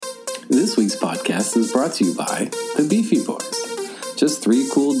This week's podcast is brought to you by the Beefy Boys. Just three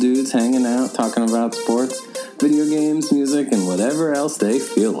cool dudes hanging out, talking about sports, video games, music, and whatever else they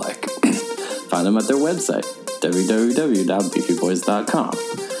feel like. Find them at their website, www.beefyboys.com.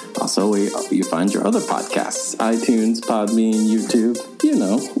 Also, where you find your other podcasts, iTunes, Podbean, YouTube,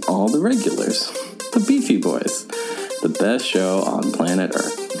 all the regulars. The Beefy Boys, the best show on planet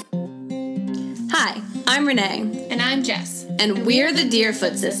Earth. Hi, I'm Renee. And I'm Jess. And we're the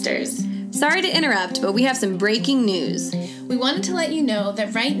Deerfoot Sisters. Sorry to interrupt, but we have some breaking news. We wanted to let you know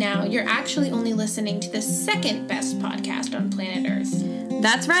that right now you're actually only listening to the second best podcast on planet Earth.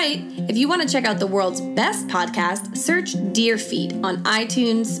 That's right. If you want to check out the world's best podcast, search Deerfeed on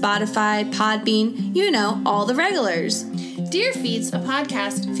iTunes, Spotify, Podbean, all the regulars. Deerfeed's a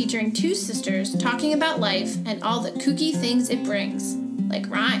podcast featuring two sisters talking about life and all the kooky things it brings, like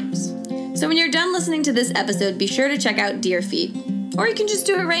rhymes. So when you're done listening to this episode, be sure to check out Deerfeed. Or you can just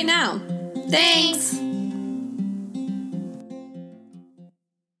do it right now. Thanks!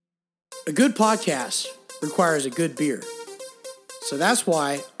 A good podcast requires a good beer. So that's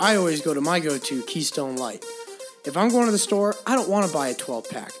why I always go to my go-to, Keystone Light. If I'm going to the store, I don't want to buy a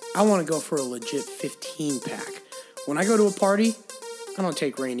 12-pack. I want to go for a legit 15-pack. When I go to a party, I don't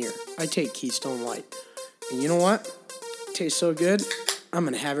take Rainier. I take Keystone Light. And you know what? It tastes so good, I'm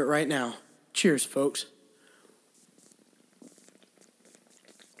going to have it right now. Cheers, folks.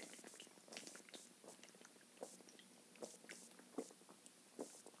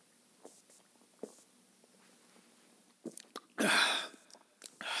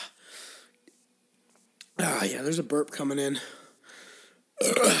 Yeah, there's a burp coming in.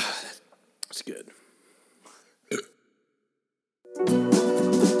 That's good.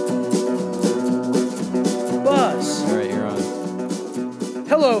 Buzz. All right, you're on.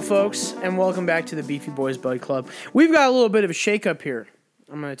 Hello, folks, and welcome back to the Beefy Boys Bud Club. We've got a little bit of a shake-up here.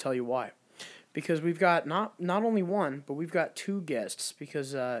 I'm going to tell you why. Because we've got not only one, but we've got two guests.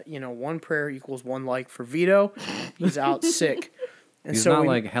 Because, one prayer equals one like for Vito. He's out sick. And He's so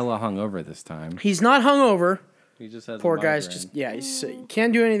not hella hungover this time. He's not hungover. He just has Poor a guy's migraine. just, he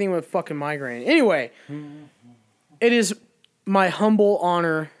can't do anything with fucking migraine. Anyway, it is my humble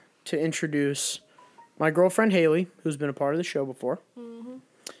honor to introduce my girlfriend Haley, who's been a part of the show before,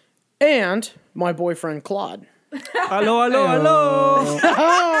 and my boyfriend Claude. Hello.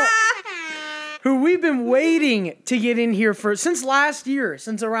 Who we've been waiting to get in here since last year,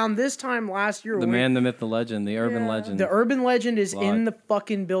 since around this time last year. The man, the myth, the legend, the urban legend. The urban legend is Claude. in the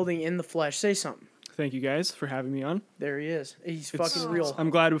fucking building, in the flesh. Say something. Thank you guys for having me on. There he is. He's fucking real.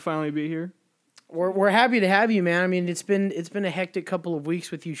 I'm glad to finally be here. We're happy to have you, man. I mean, it's been a hectic couple of weeks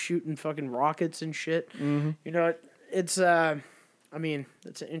with you shooting fucking rockets and shit. Mm-hmm. It's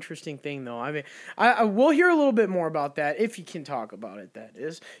it's an interesting thing though. I mean, I will hear a little bit more about that if you can talk about it. That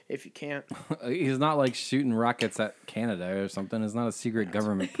is, if you can't. He's not like shooting rockets at Canada or something. It's not a secret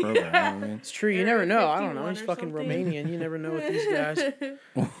government program. I mean. It's true. You never know. I don't know. He's fucking Romanian. You never know with these guys.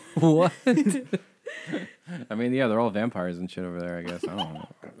 What? I mean, yeah, they're all vampires and shit over there, I guess. I don't know.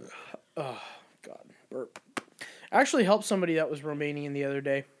 Oh, God. Burp. I actually helped somebody that was Romanian the other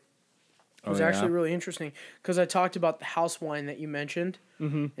day. It was actually really interesting because I talked about the house wine that you mentioned,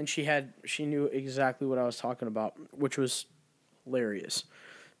 and she knew exactly what I was talking about, which was hilarious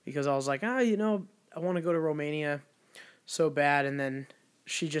because I was like, I want to go to Romania so bad, and then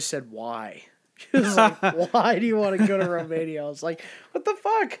she just said, why? She was like, why do you want to go to Romania? I was like, what the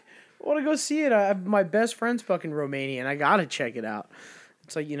fuck? I want to go see it. My best friend's fucking Romanian. I got to check it out.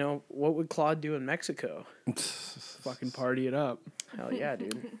 It's like, what would Claude do in Mexico? Fucking party it up. Hell yeah,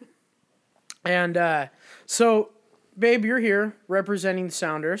 dude. And so, babe, you're here representing the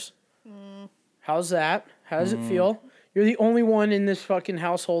Sounders. How's that? How does it feel? You're the only one in this fucking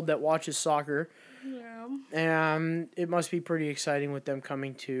household that watches soccer. Yeah. And it must be pretty exciting with them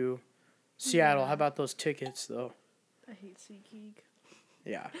coming to Seattle. How about those tickets, though? I hate SeatGeek.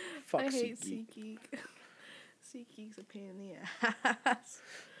 Yeah. Fuck I hate SeatGeek. SeatGeek. SeatGeek's a pain in the ass.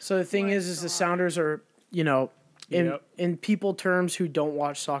 So the thing is the Sounders are, in people terms who don't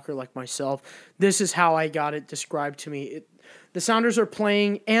watch soccer like myself, this is how I got it described to me. The Sounders are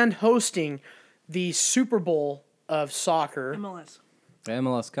playing and hosting the Super Bowl of soccer. MLS. The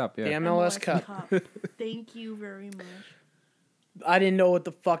MLS Cup, yeah. The MLS Cup. Thank you very much. I didn't know what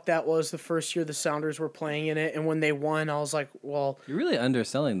the fuck that was the first year the Sounders were playing in it, and when they won, I was like, well... You're really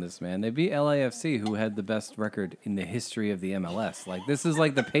underselling this, man. They beat LAFC, who had the best record in the history of the MLS. Like, this is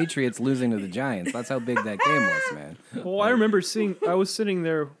like the Patriots losing to the Giants. That's how big that game was, man. Well, I remember I was sitting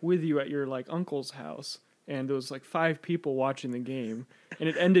there with you at your, uncle's house, and there was, 5 people watching the game, and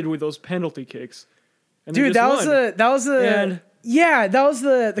it ended with those penalty kicks. And dude, that was the Yeah, that was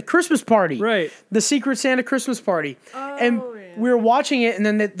the Christmas party. Right. The Secret Santa Christmas party. And yeah. we were watching it, and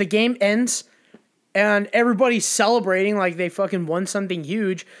then the game ends, and everybody's celebrating like they fucking won something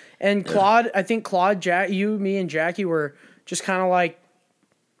huge. And Claude, I think Claude, you, me, and Jackie were just kind of like,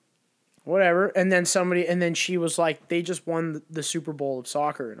 whatever. And then she was like, they just won the Super Bowl of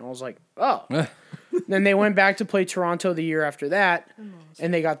soccer. And I was like, oh. Then they went back to play Toronto the year after that,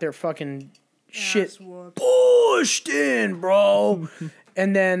 and they got their fucking shit pushed in, bro.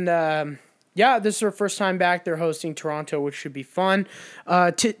 And then, this is their first time back. They're hosting Toronto, which should be fun.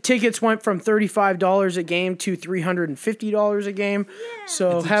 Tickets went from $35 a game to $350 a game.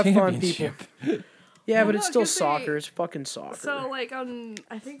 So It's a have fun, people. championship. Yeah, but No, it's still 'cause soccer. It's fucking soccer. So like on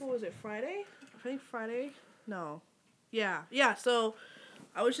I think what was it Friday? I think Friday. No. Yeah. So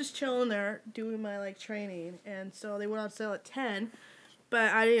I was just chilling there doing my like training, and so they went on sale at 10.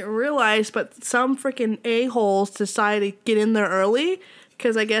 But I didn't realize, but some freaking a-holes decided to get in there early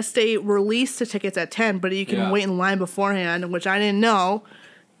because I guess they released the tickets at 10, but you can wait in line beforehand, which I didn't know.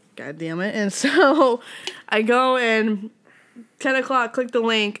 God damn it. And so I go and 10 o'clock, click the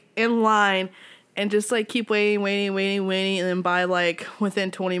link, in line, and just like keep waiting. And then by like within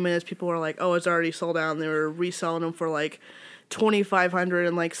 20 minutes, people were like, oh, it's already sold out. And they were reselling them for like $2,500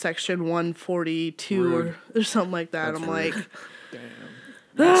 in like section 142 or something like that. I'm like,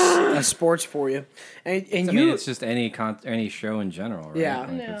 That's sports for you. And I mean, it's just any show in general, right? Yeah. Like,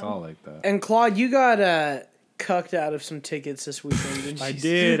 it's all like that. And Claude, you got cucked out of some tickets this weekend, didn't you?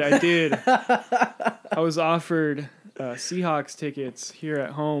 I did. I was offered Seahawks tickets here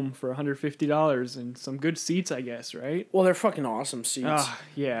at home for $150 and some good seats, I guess, right? Well, they're fucking awesome seats.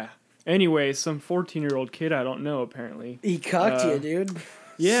 Yeah. Anyway, some 14-year-old kid I don't know, apparently. He cucked you, dude.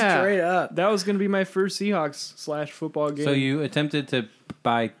 Yeah. Straight up. That was going to be my first Seahawks/football game. So you attempted to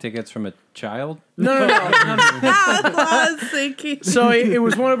buy tickets from a child? No. I was thinking. So it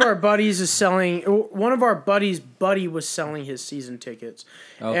was one of our buddies one of our buddies' buddy was selling his season tickets.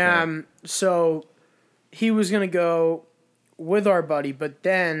 Okay. So he was going to go with our buddy, but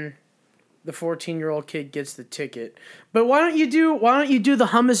then the 14-year-old kid gets the ticket. But why don't you do the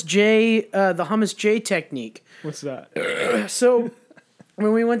Hummus J technique? What's that? So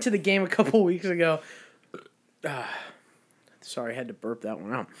when we went to the game a couple weeks ago, sorry, I had to burp that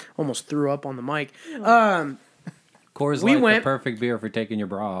one out. Almost threw up on the mic. Coors We Light, went- the perfect beer for taking your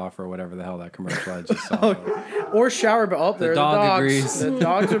bra off or whatever the hell that commercial I just saw. Or shower, but oh, there are the dog dogs. agrees. The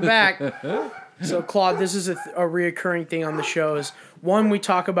dogs are back. So, Claude, this is a reoccurring thing on the shows. One, we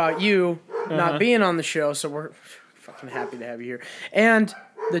talk about you not being on the show, so we're fucking happy to have you here. And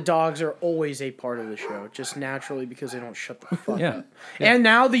the dogs are always a part of the show, just naturally because they don't shut the fuck up. And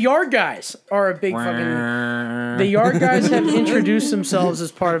now the yard guys are a big fucking... The yard guys have introduced themselves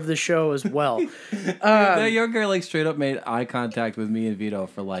as part of the show as well. That young girl like straight up made eye contact with me and Vito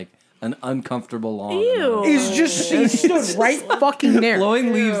for like an uncomfortable long amount. He stood right fucking there.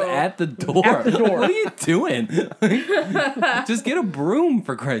 Blowing leaves at the door. At the door. What are you doing? Just get a broom,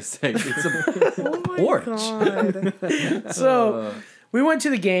 for Christ's sake. It's a porch. God. So we went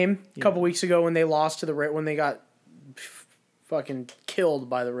to the game a couple weeks ago when they lost to when they got fucking killed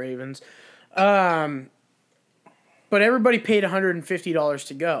by the Ravens. But everybody paid $150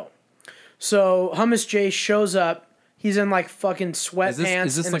 to go. So Hummus J shows up. He's in like fucking sweatpants.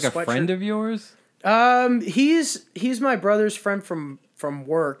 Is this and like a friend of yours? He's my brother's friend from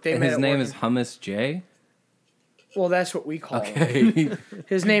work. They And met his at name work. is Hummus J? Well, that's what we call him. Okay.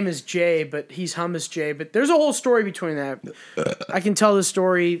 His name is Jay, but he's Hummus Jay. But there's a whole story between that. I can tell the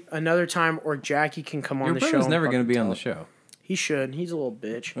story another time, or Jackie can come on Your the show. brother's and never going to fucking be on tell the show. He should. He's a little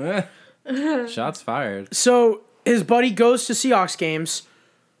bitch. Shots fired. So his buddy goes to Seahawks games,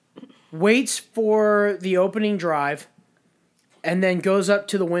 waits for the opening drive, and then goes up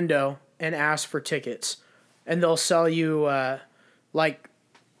to the window and asks for tickets. And they'll sell you,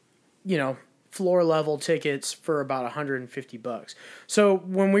 floor level tickets for about $150. So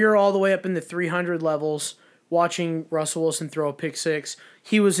when we were all the way up in the 300 levels watching Russell Wilson throw a pick six,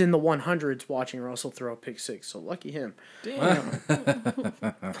 he was in the 100s watching Russell throw a pick six. So lucky him. Damn.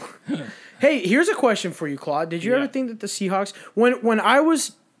 Hey, here's a question for you, Claude. Did you ever think that the Seahawks, when I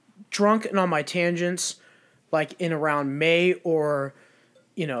was drunk and on my tangents, like in around May or,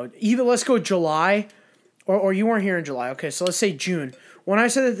 even let's go July, or you weren't here in July. Okay, so let's say June. When I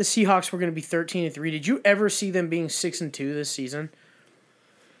said that the Seahawks were going to be 13-3, did you ever see them being 6-2 this season?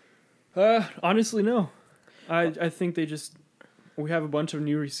 Honestly, no. I think we have a bunch of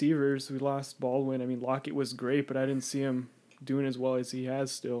new receivers. We lost Baldwin. I mean, Lockett was great, but I didn't see him doing as well as he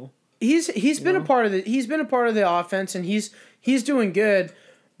has still. He's been a part of the offense, and he's doing good.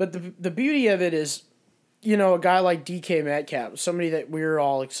 But the beauty of it is, a guy like DK Metcalf, somebody that we were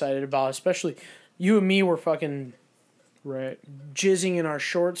all excited about, especially you and me were fucking Right. jizzing in our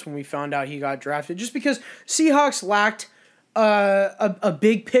shorts when we found out he got drafted, just because Seahawks lacked a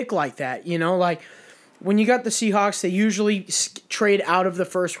big pick like that. Like when you got the Seahawks, they usually trade out of the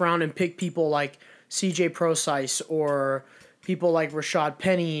first round and pick people like CJ Prosise or people like Rashad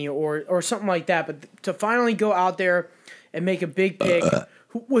Penny or something like that. But to finally go out there and make a big pick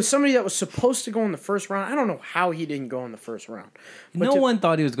who was somebody that was supposed to go in the first round. I don't know how he didn't go in the first round. But No one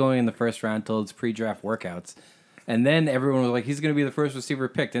thought he was going in the first round until his pre-draft workouts. And then everyone was like, he's going to be the first receiver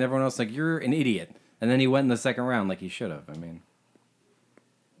picked. And everyone else was like, you're an idiot. And then he went in the second round like he should have. I mean,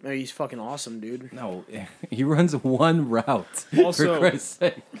 he's fucking awesome, dude. no, he runs one route. Also, for Christ's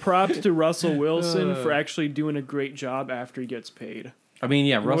sake. Props to Russell Wilson for actually doing a great job after he gets paid. I mean,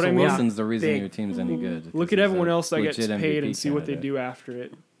 yeah, Russell what I mean? Wilson's the reason Big. your team's any good. Look because at he's everyone a else that gets legit paid MVP and see what they candidate. do after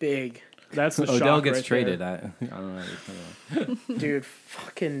it. Big. That's the Odell shock gets right traded. there. I don't know. Dude,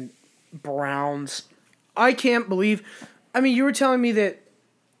 fucking Browns. I can't believe. I mean, you were telling me that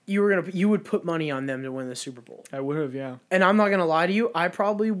you would put money on them to win the Super Bowl. I would have, yeah. And I'm not going to lie to you, I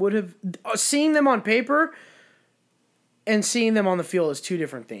probably would have. Seeing them on paper and seeing them on the field is two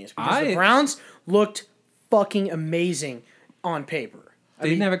different things. Because the Browns looked fucking amazing on paper. They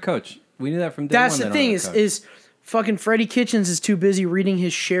didn't have a coach. We knew that from day That's one. the thing is fucking Freddie Kitchens is too busy reading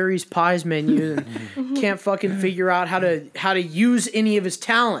his Sherry's Pies menu and can't fucking figure out how to use any of his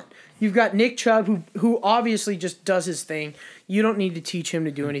talent. You've got Nick Chubb who obviously just does his thing. You don't need to teach him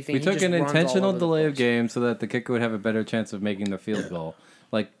to do anything. We He took just an runs all intentional over the delay of place. game so that the kicker would have a better chance of making the field goal.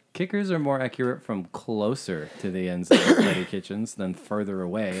 Like, kickers are more accurate from closer to the end zone of Freddie Kitchens than further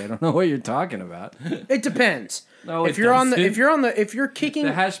away. I don't know what you're talking about. It depends. No, if it you're doesn't. if you're kicking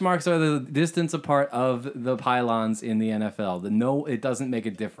The hash marks are the distance apart of the pylons in the NFL. It doesn't make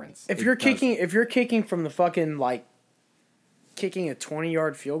a difference. if you're kicking from the fucking like kicking a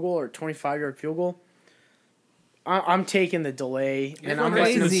 20-yard field goal or 25-yard field goal, I'm taking the delay and I'm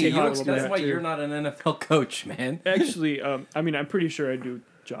guessing the crazy. Seahawks do That's that why too. you're not an NFL coach, man. Actually, I mean, I'm pretty sure I do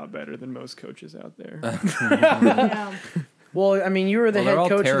a job better than most coaches out there. Yeah. Well, I mean, you were the Well, they're head all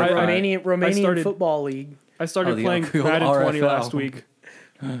coach of the terrified. Romanian started- football league. I started the playing RFL. Madden 20 last week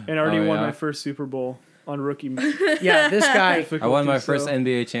and already Oh, won yeah? my first Super Bowl on rookie. Yeah, this guy. I won my so- first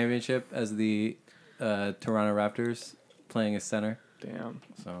NBA championship as the Toronto Raptors playing as center. Damn.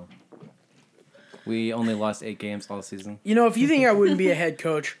 So we only lost 8 games all season. You know, if you think I wouldn't be a head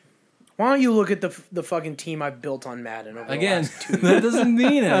coach, why don't you look at the fucking team I've built on Madden over Again, the last 2 years? that doesn't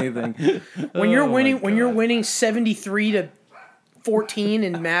mean anything. When you're Oh my winning, when you're God. winning 73-14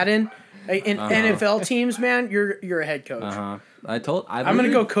 in Madden, in NFL teams, man, you're a head coach. I'm I'm gonna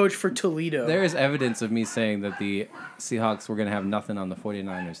go coach for Toledo. There is evidence of me saying that the Seahawks were going to have nothing on the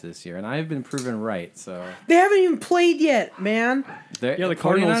 49ers this year, and I've been proven right. So They haven't even played yet, man. Yeah, the the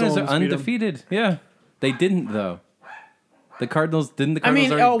Cardinals 49ers are almost beat 'em. undefeated. Yeah, they didn't though. The Cardinals didn't. The I mean,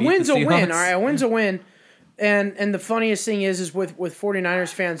 Cardinals a already beat win's the a win. Seahawks? All right, a win's a win. And the funniest thing is with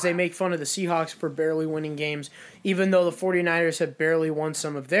 49ers fans, they make fun of the Seahawks for barely winning games, even though the 49ers have barely won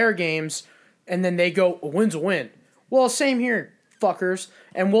some of their games, and then they go, a win's a win. Well, same here, fuckers.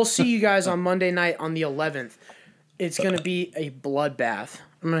 And we'll see you guys on Monday night on the 11th. It's going to be a bloodbath.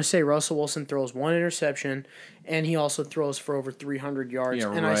 I'm going to say Russell Wilson throws 1 interception, and he also throws for over 300 yards.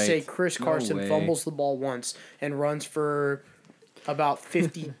 Yeah, and I say right. Chris No Carson way. fumbles the ball once and runs for about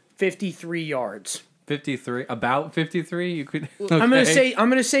 53 yards. 53, about 53. You could. I'm Okay.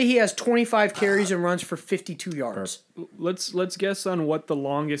 gonna say he has 25 carries and runs for 52 yards. Let's guess on what the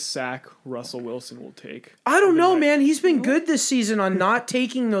longest sack Russell Wilson will take. I don't know, man. He's been good this season on not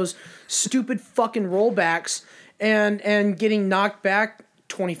taking those stupid fucking rollbacks and getting knocked back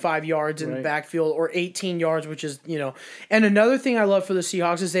 25 yards in the Right. backfield or 18 yards, which is, And another thing I love for the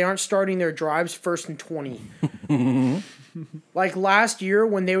Seahawks is they aren't starting their drives 1st and 20. Like last year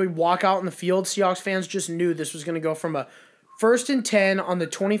when they would walk out in the field, Seahawks fans just knew this was going to go from a 1st and 10 on the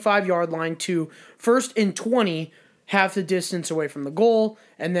 25-yard line to 1st and 20, half the distance away from the goal,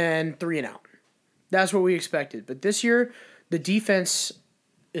 and then 3 and out. That's what we expected. But this year, the defense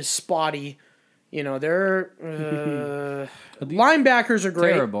is spotty. Their linebackers are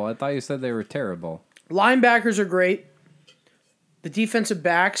great. Terrible. I thought you said they were terrible. Linebackers are great. The defensive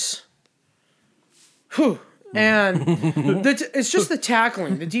backs, whew. And it's just the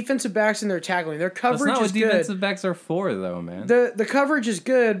tackling. The defensive backs and their tackling. Their That's coverage not what is good. defensive backs are for, though, man. The coverage is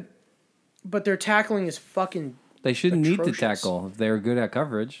good, but their tackling is fucking. They shouldn't need to atrocious. tackle if they're good at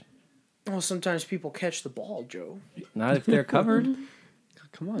coverage. Well, sometimes people catch the ball, Joe. Not if they're covered.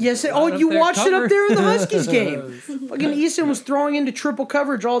 Come on. Yes. Joe. Oh, up you there watched it up covered. there in the Huskies game. Fucking Easton was throwing into triple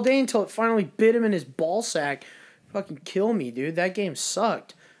coverage all day until it finally bit him in his ball sack. Fucking kill me, dude. That game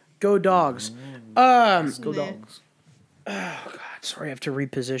sucked. Go Dogs. Let's go Dogs. God, sorry, I have to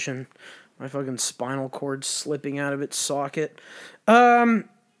reposition. My fucking spinal cord slipping out of its socket.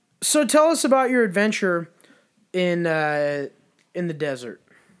 So tell us about your adventure in the desert.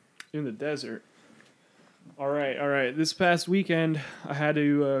 In the desert. All right. This past weekend, I had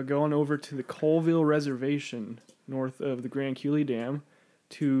to go on over to the Colville Reservation north of the Grand Coulee Dam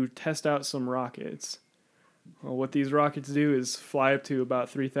to test out some rockets. Well, what these rockets do is fly up to about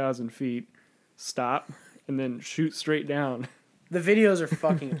 3,000 feet, stop, and then shoot straight down. The videos are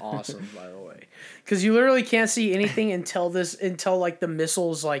fucking awesome, by the way, because you literally can't see anything until like the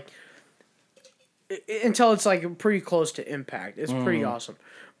missiles until it's like pretty close to impact. It's pretty awesome.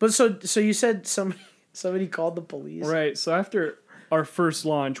 But so you said somebody called the police, Right, so after our first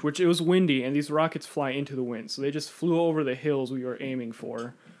launch, which it was windy, and these rockets fly into the wind, so they just flew over the hills we were aiming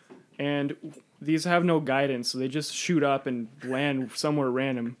for. And these have no guidance, so they just shoot up and land somewhere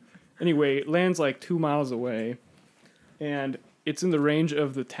random. Anyway, it lands like 2 miles away, and it's in the range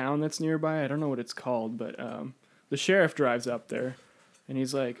of the town that's nearby. I don't know what it's called, but the sheriff drives up there, and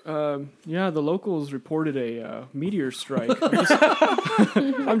he's like, yeah, the locals reported a meteor strike.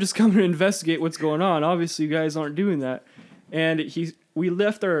 I'm just coming to investigate what's going on. Obviously, you guys aren't doing that. And we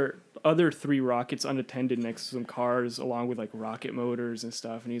left our other 3 rockets unattended next to some cars, along with like rocket motors and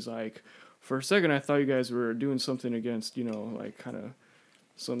stuff. And he's like, for a second, I thought you guys were doing something against, like kind of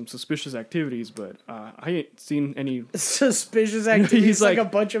some suspicious activities, but I ain't seen any suspicious activities. He's like like a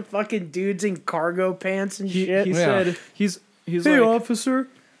bunch of fucking dudes in cargo pants and shit. He said he's hey, like, officer.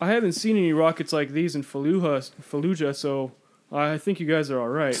 I haven't seen any rockets like these in Fallujah, so I think you guys are all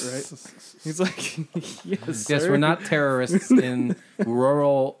right? He's like, yes, Yes, sir. we're not terrorists in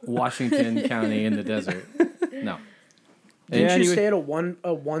rural Washington County in the desert. No. Didn't you anyway. stay at a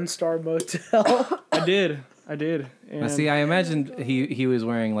 1-star motel? I did. Now, And see, I imagined he was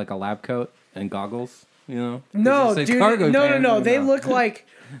wearing like a lab coat and goggles. No, Just dude. cargo No. pants. They look like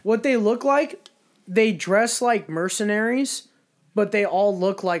what they look like. They dress like mercenaries, but they all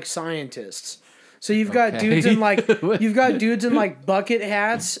look like scientists. So you've got dudes in like bucket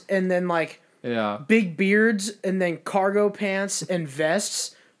hats and then like big beards and then cargo pants and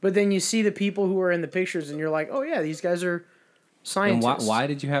vests. But then you see the people who are in the pictures and you're like, oh yeah, these guys are scientists. And why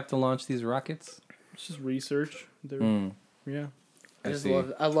did you have to launch these rockets? it's just research. Yeah.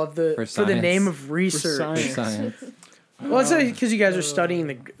 I love for the name of research. science. Science. Well, it's because you guys are studying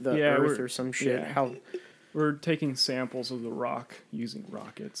the Yeah, Earth we're- or some shit. yeah. How We're taking samples of the rock using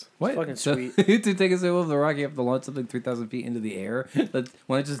rockets. What? fucking So, sweet. to take a sample of the rocket, you have to launch something 3,000 feet into the air?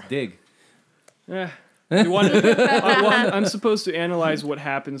 Why not just dig? Yeah. I'm supposed to analyze what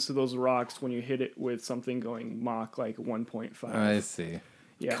happens to those rocks when you hit it with something going Mach like 1.5. I see.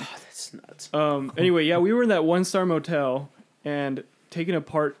 Yeah. That's nuts. Anyway, yeah, we were in that 1-star motel and taking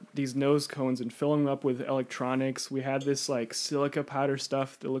apart these nose cones and filling them up with electronics. We had this like silica powder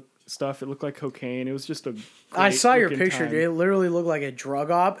stuff that looked like cocaine. It was just a I saw your great-looking picture, time. dude. It literally looked like a drug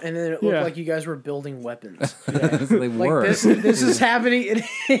op, and then it looked Yeah. like you guys were building weapons. So they Like were. this is happening in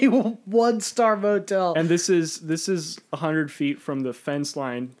a 1-star motel. And this is 100 feet from the fence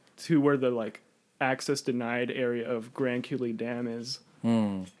line to where the like access denied area of Grand Coulee Dam is.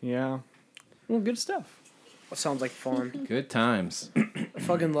 Yeah. Well, good stuff. That sounds like fun. Good times. I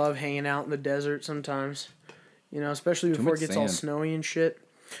fucking love hanging out in the desert sometimes. Especially before it much gets all sand. snowy and shit.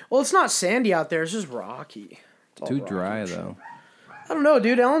 Well, it's not sandy out there. It's just rocky. It's all Too rocky dry, and shit. though. I don't know,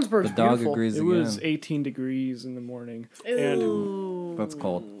 dude. Ellensburg's The dog beautiful. agrees It again. was 18 degrees in the morning. And That's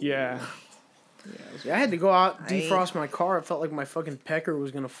cold. yeah. Yeah, I had to go out defrost my car. It felt like my fucking pecker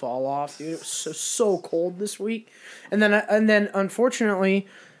was gonna fall off, dude. It was so cold this week, and then unfortunately,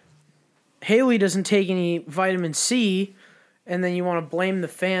 Haley doesn't take any vitamin C, and then you want to blame the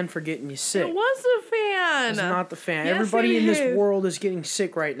fan for getting you sick. It was the fan. It's not the fan. Yes, Everybody it in this is. world is getting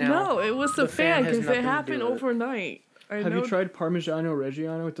sick right now. No, it was the fan has because nothing it to happened do with it. overnight. Have you tried Parmigiano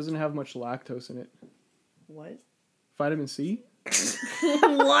Reggiano? It doesn't have much lactose in it. What? Vitamin C?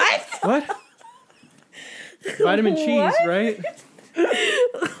 What? What? Vitamin cheese, right?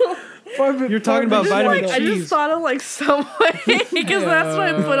 You're talking about vitamin I just cheese. thought of like some way because that's what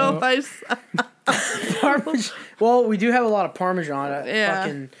I put on my. Well, we do have a lot of Parmesan. Yeah.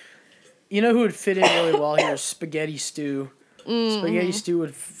 Fucking, you know who would fit in really well here? Spaghetti Stew. Spaghetti Stew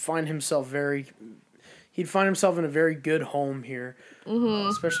would find himself he'd find himself in a very good home here,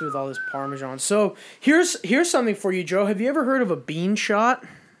 especially with all this Parmesan. So here's something for you, Joe. Have you ever heard of a bean shot?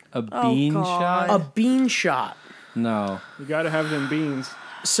 A bean God. shot? A bean shot. No. You gotta have them beans.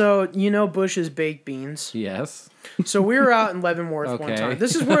 So you know Bush's baked beans. Yes. So we were out in Leavenworth one Okay. time.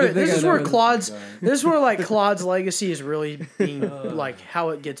 This is I where think I know where Claude's this is going. Claude's legacy is really being like how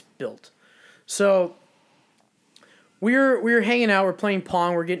it gets built. So we were hanging out, we're playing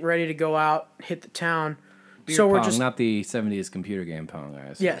Pong, we're getting ready to go out, hit the town. Beer so we're pong, just not the 70s computer game Pong,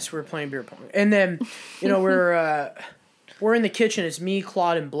 guys. yes, we're playing beer pong, and then we're in the kitchen. It's me,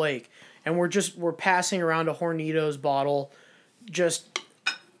 Claude, and Blake, and we're passing around a Hornitos bottle, just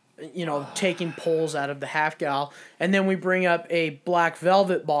taking pulls out of the half gal, and then we bring up a Black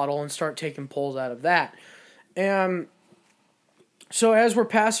Velvet bottle and start taking pulls out of that. And so as we're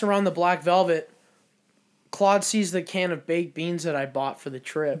passing around the Black Velvet, Claude sees the can of baked beans that I bought for the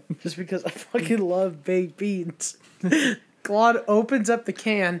trip, just because I fucking love baked beans. Claude opens up the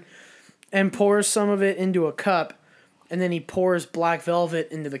can and pours some of it into a cup, and then he pours Black Velvet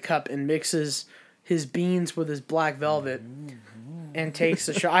into the cup and mixes his beans with his Black Velvet and takes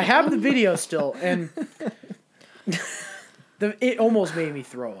the shot. I have the video still, and it almost made me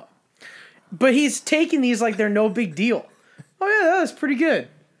throw up. But he's taking these like they're no big deal. Oh yeah, that was pretty good.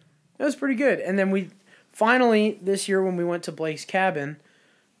 That was pretty good. And then we finally, this year when we went to Blake's cabin,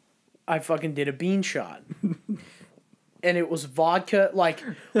 I fucking did a bean shot. And it was vodka. Like,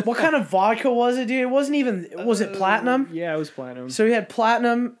 what kind of vodka was it, dude? It wasn't even... Was it platinum? Yeah, it was platinum. So we had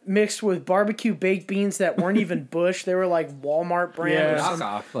platinum mixed with barbecue baked beans that weren't even Bush. They were like Walmart brand. Yeah. Or Knock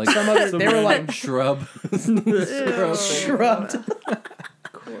off. Like some other... They were like shrub. shrubbed.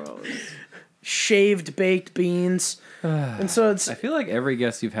 Gross. Shaved baked beans. And so it's... I feel like every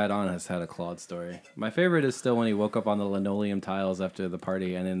guest you've had on has had a Claude story. My favorite is still when he woke up on the linoleum tiles after the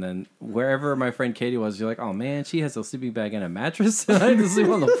party, and then wherever my friend Katie was, you're like, oh man, she has a sleeping bag and a mattress, and I had to sleep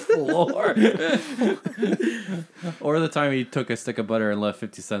on the floor. Or the time he took a stick of butter and left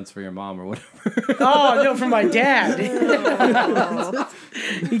 50 cents for your mom or whatever. Oh, no, for my dad.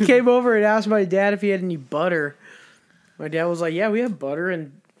 He came over and asked my dad if he had any butter. My dad was like, yeah, we have butter,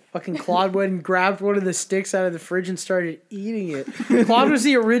 and fucking Claude went and grabbed one of the sticks out of the fridge and started eating it. Claude was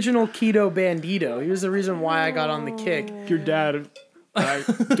the original keto bandito. He was the reason why I got on the kick. Your dad, I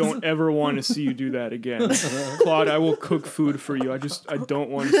don't ever want to see you do that again. Claude, I will cook food for you. I don't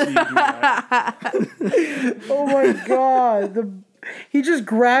want to see you do that. Oh my god. He just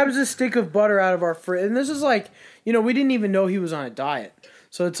grabs a stick of butter out of our fridge. And this is like, we didn't even know he was on a diet.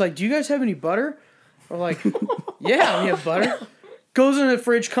 So it's like, do you guys have any butter? We're like, yeah, we have butter. Goes in the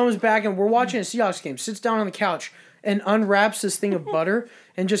fridge, comes back, and we're watching a Seahawks game. Sits down on the couch and unwraps this thing of butter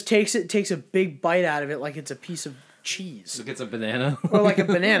and just takes a big bite out of it like it's a piece of cheese. Like it's a banana. Or like a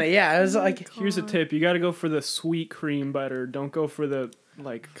banana, yeah. It was like... Here's a tip. You got to go for the sweet cream butter. Don't go for the,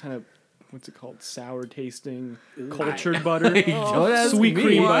 like, kind of, what's it called? Sour tasting cultured butter. Sweet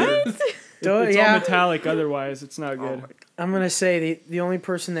cream butter. It's all metallic otherwise. It's not good. I'm going to say the only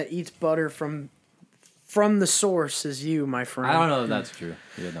person that eats butter from the source is you, my friend. I don't know if that's true.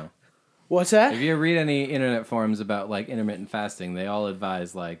 You know. What's that? If you read any internet forums about like intermittent fasting, they all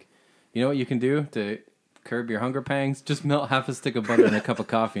advise like, you know what you can do to curb your hunger pangs? Just melt half a stick of butter in a cup of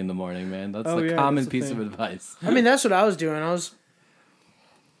coffee in the morning, man. That's the common piece of advice. I mean, that's what I was doing.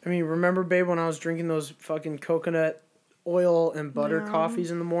 Remember, babe, when I was drinking those fucking coconut oil and butter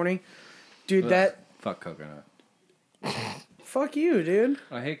coffees in the morning? Dude, Fuck coconut. Fuck you, dude.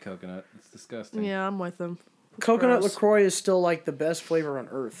 I hate coconut. It's disgusting. Yeah, I'm with them. Coconut gross. LaCroix is still like the best flavor on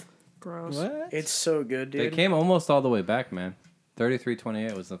earth. Gross. What? It's so good, dude. They came almost all the way back, man.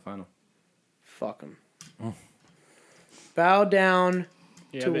 33-28 was the final. Fuck them. Bow down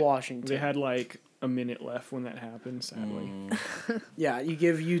to they, Washington. They had like a minute left when that happened, sadly. Yeah, you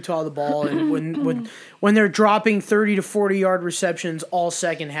give Utah the ball, and when they're dropping 30 to 40 yard receptions all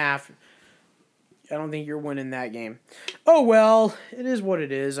second half, I don't think you're winning that game. Oh well, it is what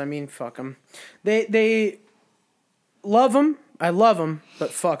it is. I mean, fuck them. They love them. I love them,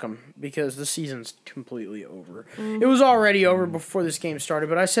 but fuck them because the season's completely over. It was already over before this game started,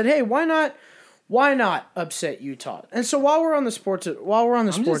 but I said, hey, why not upset Utah? And so while we're on the sports, I'm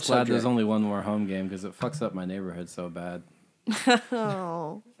just glad subject, there's only one more home game because it fucks up my neighborhood so bad.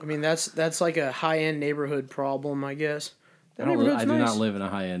 Oh. I mean, that's like a high end neighborhood problem, I guess. That I neighborhood's do nice. not live in a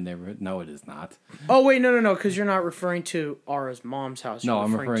high end neighborhood. No, it is not. Oh wait, no, because you're not referring to Ara's mom's house. No, You're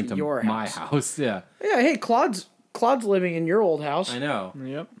I'm referring to your my house. Yeah, Yeah, hey, Claude's living in your old house. I know.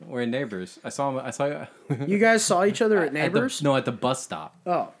 Yep. We're neighbors. I saw him. You guys saw each other at Neighbors? at the bus stop.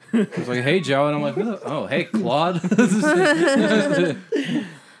 Oh. I was like, "Hey, Joe," and I'm like, "Oh, hey, Claude."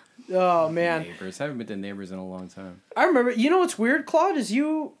 Oh man. Neighbors. I haven't been to Neighbors in a long time. I remember. You know what's weird, Claude, is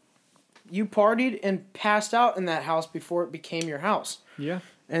you partied and passed out in that house before it became your house. Yeah.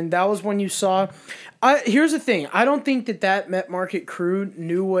 And that was when you saw. Here's the thing. I don't think that Met Market crew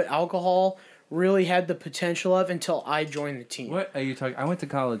knew what alcohol really had the potential of until I joined the team. What are you talking? I went to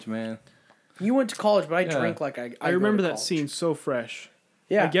college, man. You went to college, but I drink like I remember that college. scene so fresh.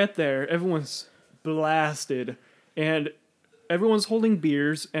 Yeah. I get there, everyone's blasted, and everyone's holding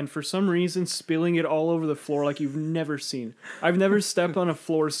beers, and for some reason spilling it all over the floor like you've never seen. I've never stepped on a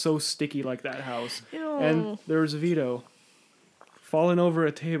floor so sticky like that house. Ew. And there was Vito falling over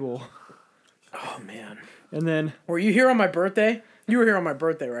a table. Oh man. And then Were you here on my birthday? You were here on my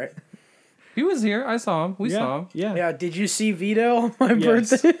birthday, right? He was here. I saw him. We saw him. Yeah. Yeah. Did you see Vito on my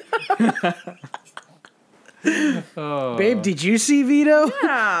Yes. birthday? Oh. Babe, did you see Vito?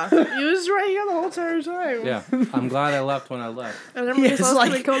 Yeah, he was right here the whole entire time. Yeah. I'm glad I left when I left. And then He he's has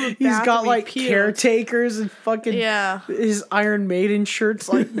like he's got like caretakers and fucking Yeah. his Iron Maiden shirts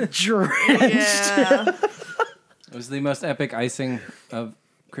like drenched. Yeah. It was the most epic icing of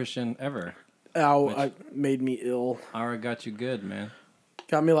Christian ever. Oh, it made me ill. Ara got you good, man.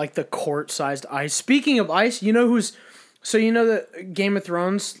 Got me like the quart-sized ice. Speaking of ice, you know who's... So you know the Game of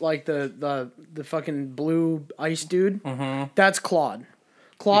Thrones, like the fucking blue ice dude? Mm-hmm. That's Claude.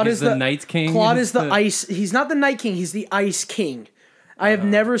 Claude He's is the Night King? Claude is the ice... He's not the Night King, he's the Ice King. I have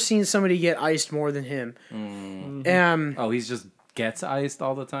never seen somebody get iced more than him. Oh, he's just gets iced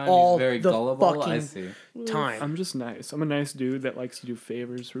all the time? All He's very the gullible? I fucking see. Time. I'm just nice. I'm a nice dude that likes to do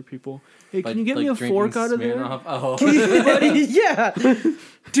favors for people. Hey, Like- can you get like me a drinking fork out of there? Smirnoff? Oh. Yeah,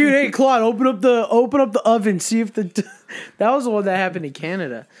 dude. Hey, Claude, open up the oven. See if the that was the one that happened in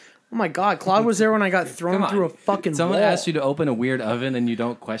Canada. Oh my God, Claude was there when I got thrown Come on. through a fucking Someone wall. asked you to open a weird oven and you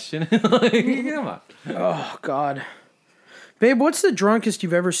don't question it? Like, come on. Oh God, babe, what's the drunkest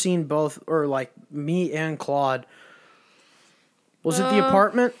you've ever seen both, or like me and Claude? Was it the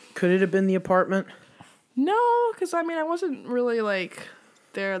apartment? Could it have been the apartment? No, because I mean, I wasn't really like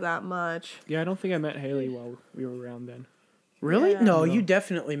there that much. Yeah, I don't think I met Haley while we were around then. Really? Yeah. No, you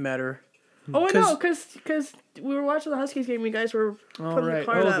definitely met her. Oh, I know, because we were watching the Huskies game. You guys were Oh, putting right. the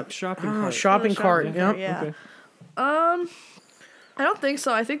card Oh, up. the shopping Oh, cart. shopping cart. Shopping Yeah. cart, yeah. Okay. I don't think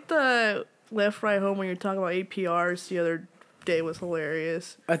so. I think the left ride home when you're talking about APRs the other day was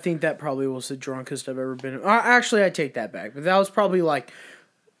hilarious. I think that probably was the drunkest I've ever been. Actually, I take that back. But that was probably like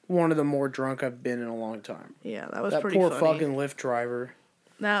one of the more drunk I've been in a long time. Yeah, that was That pretty poor funny. fucking Lyft driver.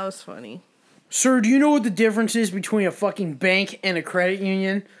 That was funny. Sir, do you know what the difference is between a fucking bank and a credit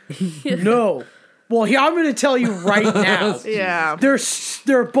union? No. Well, here, I'm going to tell you right now. Yeah.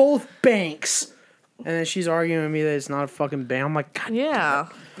 They're both banks. And then she's arguing with me that it's not a fucking bank. I'm like, God. Yeah.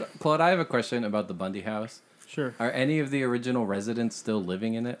 Claude, I have a question about the Bundy house. Sure. Are any of the original residents still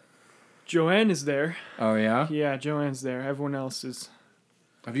living in it? Joanne is there. Oh, yeah? Yeah, Joanne's there. Everyone else is.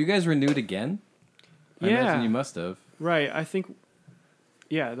 Have you guys renewed again? I Yeah. imagine you must have. Right, I think.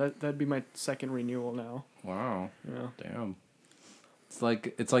 Yeah, that'd be my second renewal now. Wow. Yeah. Damn. It's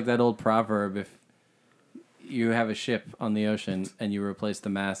like that old proverb: if you have a ship on the ocean and you replace the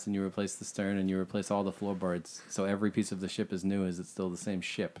mast and you replace the stern and you replace all the floorboards, so every piece of the ship is new, is it still the same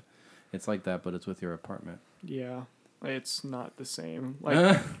ship? It's like that, but it's with your apartment. Yeah, it's not the same.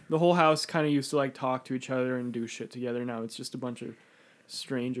 Like the whole house kind of used to like talk to each other and do shit together. Now it's just a bunch of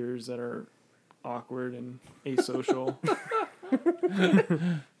strangers that are awkward and asocial.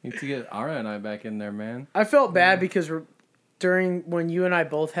 Need to get Ara and I back in there, man. I felt bad because during when you and I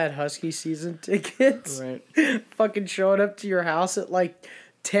both had Husky season tickets, Right. fucking showing up to your house at like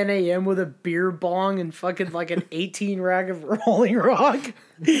 10 a.m. with a beer bong and fucking like an 18 rack of Rolling Rock.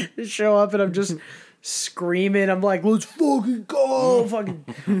 Show up and I'm just screaming. I'm like, let's fucking go. Fucking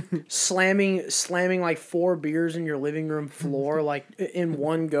slamming like 4 beers in your living room floor like in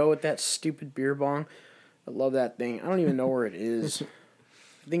one go with that stupid beer bong. I love that thing. I don't even know where it is.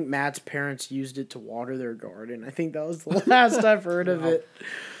 I think Matt's parents used it to water their garden. I think that was the last I've heard of it.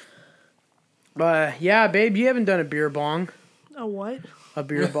 But yeah, babe, you haven't done a beer bong. A what? A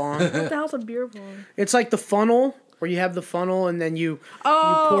beer bong. What the hell's a beer bong? It's like the funnel where you have the funnel and then you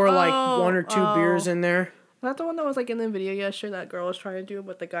pour like 1 or 2 beers in there. Is that the one that was like in the video yesterday that girl was trying to do,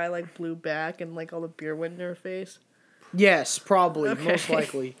 but the guy like blew back and like all the beer went in her face? Yes, probably, Okay. most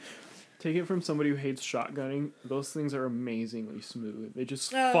likely. Take it from somebody who hates shotgunning. Those things are amazingly smooth. They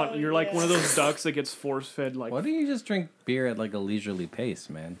just Oh, fun. You're like yeah. one of those ducks that gets force fed. Like Why don't you just drink beer at like a leisurely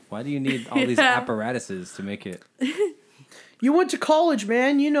pace, man? Why do you need all these Yeah. apparatuses to make it? You went to college,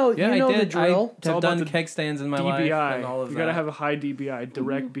 man. You know, Yeah, you know I did. the drill. I all have about done the keg stands in my life and all DBI. of You that. gotta have a high DBI,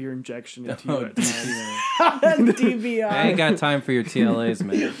 direct beer injection into you. Oh, at time. DBI. I ain't got time for your TLAs,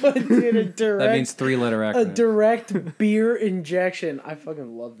 man. Dude, a direct, That means 3-letter a acronym. direct beer injection. I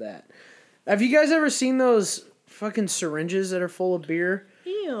fucking love that. Have you guys ever seen those fucking syringes that are full of beer?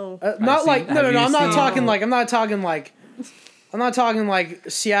 Ew. Not like no. have you I'm not seen- talking like I'm not talking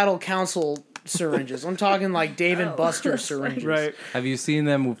like Seattle Council syringes. I'm talking like Dave and Buster's syringes. Right. Have you seen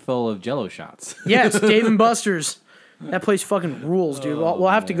them full of Jello shots? Yes, Dave and Buster's. That place fucking rules, dude. We'll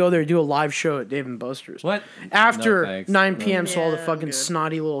have to go there and do a live show at Dave and Buster's. What? After No, thanks. 9 p.m. so all the Yeah, fucking good.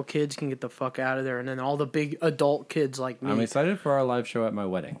 snotty little kids can get the fuck out of there, and then all the big adult kids like me. I'm excited for our live show at my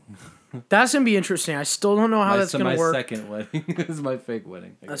wedding. That's gonna be interesting. I still don't know how that's gonna my work. second wedding is my fake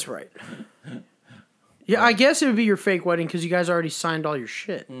wedding. That's right. Yeah, I guess it would be your fake wedding because you guys already signed all your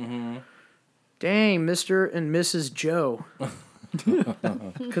shit. Mm-hmm. Dang, Mr. and Mrs. Joe.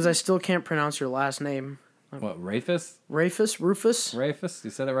 Because I still can't pronounce your last name. What, Rafus? Rufus? Rafus? You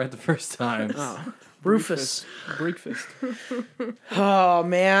said it right the first time. Rufus. Breakfast. Oh,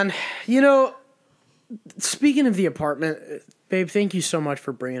 man. You know, speaking of the apartment, babe, thank you so much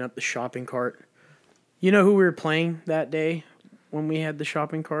for bringing up the shopping cart. You know who we were playing that day when we had the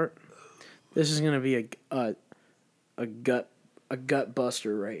shopping cart? This is going to be a gut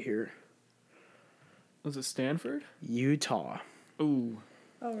buster right here. Was it Stanford? Utah. Ooh.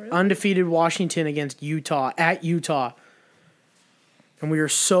 Oh, really? Undefeated Washington against Utah at Utah. And we were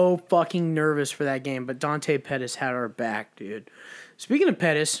so fucking nervous for that game, but Dante Pettis had our back, dude. Speaking of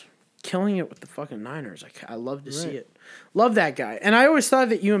Pettis, killing it with the fucking Niners. I love to see it. Love that guy. And I always thought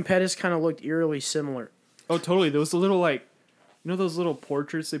that you and Pettis kind of looked eerily similar. Oh, totally. There was a little, like, you know those little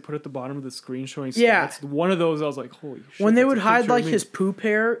portraits they put at the bottom of the screen showing stats? Yeah. One of those, I was like, holy shit. When they that's would a hide picture of like me. his poop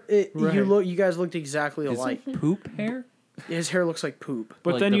hair, Right. you guys looked exactly Is alike. it poop hair? His hair looks like poop.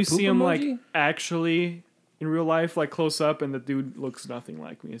 But like then the you see poop him, like, emoji? actually in real life, like, close up, and the dude looks nothing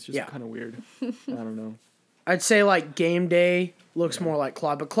like me. It's just Yeah. kind of weird. I don't know. I'd say like game day looks more like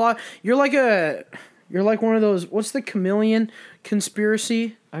Claude, but Claude, you're like one of those. What's the chameleon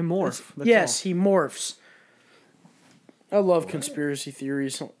conspiracy? I morph. That's Yes, all. he morphs. I love conspiracy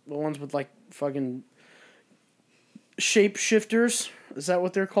theories. The ones with like fucking shapeshifters. Is that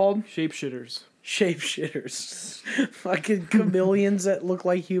what they're called? Shapeshitters. Shapeshifters. Fucking chameleons that look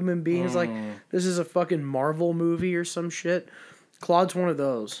like human beings. Like this is a fucking Marvel movie or some shit. Claude's one of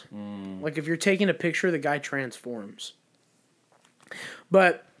those. Like if you're taking a picture, the guy transforms.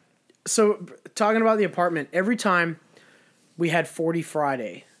 But so talking about the apartment, every time we had 40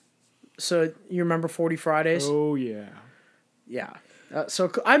 Friday. So you remember 40 Fridays? Oh, yeah. Yeah.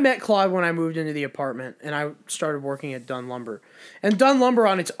 So I met Claude when I moved into the apartment, and I started working at Dunn Lumber. And Dunn Lumber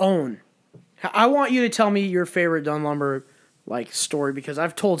on its own. I want you to tell me your favorite Dunn Lumber like story because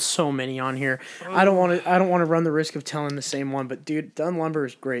I've told so many on here. I don't want to run the risk of telling the same one, but dude, Dunn Lumber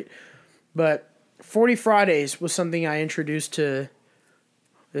is great. But 40 Fridays was something I introduced to.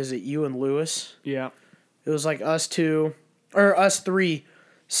 Is it you and Lewis? Yeah. It was like us three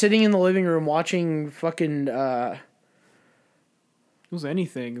sitting in the living room watching fucking It was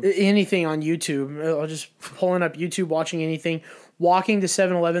anything. anything on YouTube. I was just pulling up YouTube, watching anything, walking to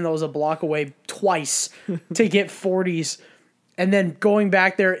 7-Eleven that was a block away twice to get 40s, and then going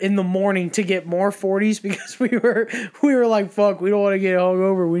back there in the morning to get more 40s because we were like, fuck, we don't want to get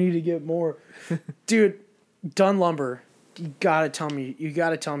hungover. We need to get more. Dude, Dunn Lumber, you gotta tell me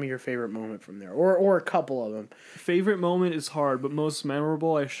your favorite moment from there, or a couple of them. Favorite moment is hard, but most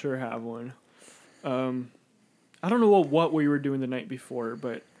memorable, I sure have one. I don't know what we were doing the night before,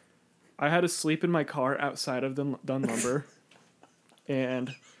 but I had to sleep in my car outside of Dunn Lumber.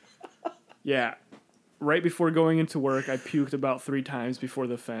 And yeah, right before going into work, I puked about 3 times before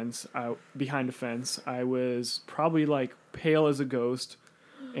the fence, behind a fence. I was probably like pale as a ghost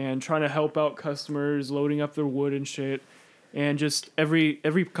and trying to help out customers, loading up their wood and shit. And just every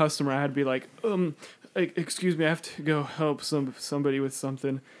customer I had to be like, excuse me, I have to go help somebody with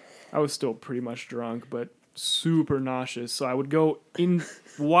something. I was still pretty much drunk, but super nauseous. So I would go in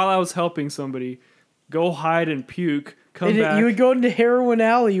while I was helping somebody, go hide and puke, come back. You would go into Heroin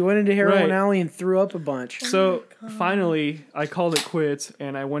Alley. You went into Heroin Right. Alley and threw up a bunch. So finally, I called it quits,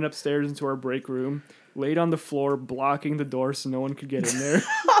 and I went upstairs into our break room, laid on the floor, blocking the door so no one could get in there.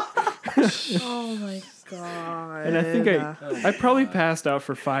 Oh my god. And I think I probably passed out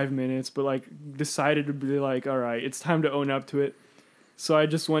for 5 minutes, but like decided to be like, all right, it's time to own up to it. So I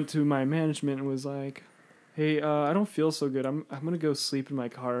just went to my management and was like, hey, I don't feel so good. I'm gonna go sleep in my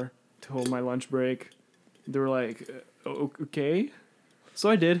car till my lunch break. They were like, okay. So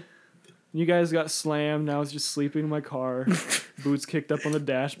I did. You guys got slammed. I was just sleeping in my car. Boots kicked up on the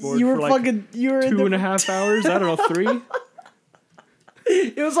dashboard You were for like you were in 2.5 hours. I don't know, 3.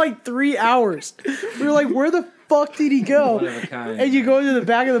 It was like 3 hours. We were like, where the fuck did he go? One of a kind. And you go into the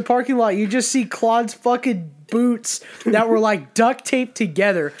back of the parking lot, you just see Claude's fucking boots that were like duct taped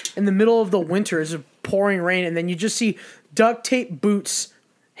together in the middle of the winter. It's pouring rain, and then you just see duct tape boots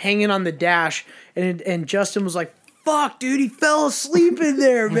hanging on the dash, and Justin was like, "Fuck, dude, he fell asleep in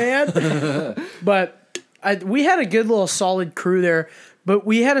there, man." But we had a good little solid crew there. But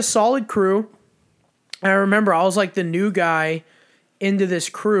we had a solid crew. And I remember I was like the new guy into this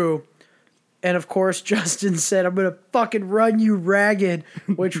crew. And of course, Justin said, "I'm going to fucking run you ragged,"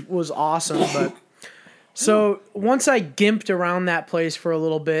 which was awesome. But so once I gimped around that place for a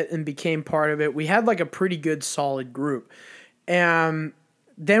little bit and became part of it, we had like a pretty good solid group. And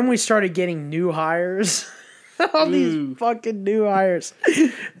then we started getting new hires. All these fucking new hires.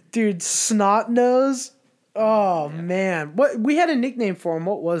 Dude, Snot Nose. Oh, man. What we had a nickname for him.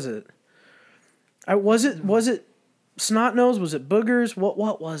 What was it? Was it Snot Nose? Was it Boogers?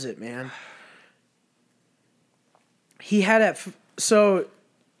 What was it, man? He had it. So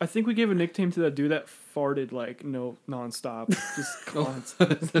I think we gave a nickname to that dude that farted like nonstop, just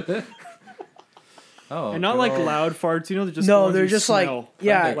constant. Oh, And not like loud farts, you know, they're just No, the ones they're you just like- smell.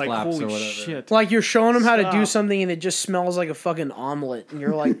 yeah. like Claps or holy whatever. shit. like you're showing him how to do Stop. something and it just smells like a fucking omelet. And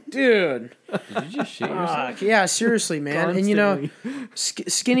you're like, dude. Did you just shit yourself? Fuck. Yeah, seriously, man. And you know, Constantly.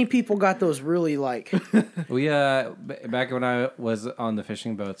 skinny people got those really like. We back when I was on the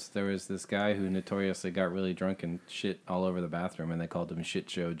fishing boats, there was this guy who notoriously got really drunk and shit all over the bathroom, and they called him Shit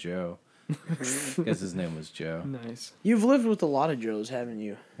Show Joe. Because his name was Joe. Nice. You've lived with a lot of Joes, haven't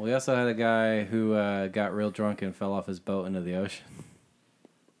you? We also had a guy who got real drunk and fell off his boat into the ocean.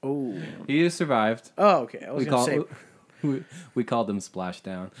 Oh. He survived. Oh, okay. I was gonna say, We called him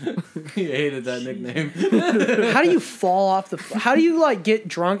Splashdown. He hated that nickname. how do you fall off the? How do you like get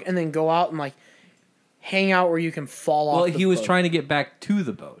drunk and then go out and like hang out where you can fall off? Well, the he was boat? trying to get back to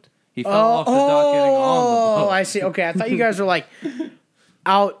the boat. He fell off the dock getting on the Oh, boat. I see. Okay, I thought you guys were like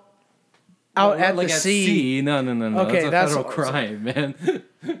out at like the at sea. No. Okay, that's a that's federal what I was crime, man.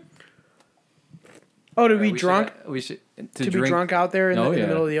 Oh, to be We drunk? should To be drunk out there in the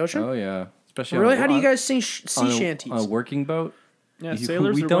middle of the ocean? Oh yeah, especially Really? on, How do you on- guys sing sea on a- shanties? on a working boat. Yeah,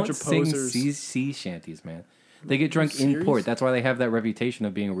 sailors we are a don't bunch of sing posers. sea shanties, man. They get drunk in serious? port. That's why they have that reputation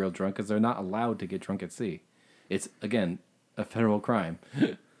of being real drunk, because they're not allowed to get drunk at sea. It's again a federal crime.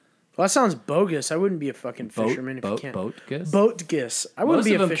 Well, that sounds bogus. I wouldn't be a fucking fisherman if you can't. Boat guess. Boat giss. I wouldn't Most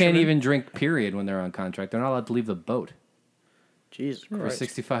be of a them fisherman. can't even drink. Period. When they're on contract, they're not allowed to leave the boat Jesus for Christ.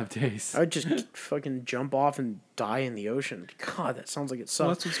 65 days. I would just fucking jump off and die in the ocean. God, that sounds like it Well,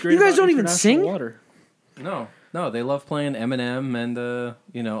 sucks. that's what's great You guys about don't even international sing? Water. No, they love playing Eminem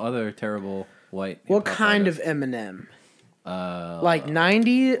and other terrible white. What hip-hop kind artists. of Eminem? Like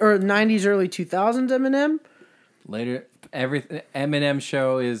 90s, early 2000s Eminem? Later, Eminem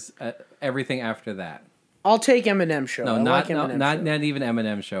show is everything after that. I'll take Eminem show. No, I not like Eminem not show. not even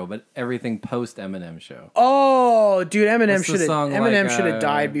Eminem show, but everything post Eminem show. Oh, dude, Eminem What's the should have song Eminem like, should have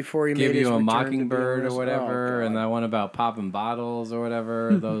died before he Give made his You a return to Mockingbird being or this- whatever, oh, and God. that one about popping bottles or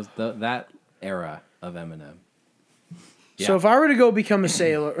whatever. That era of Eminem. So if I were to go become a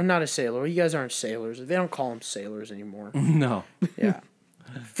sailor, or not a sailor, you guys aren't sailors. They don't call them sailors anymore. No, Yeah,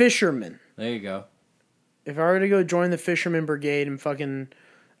 fisherman. there you go. If I were to go join the fisherman brigade and fucking,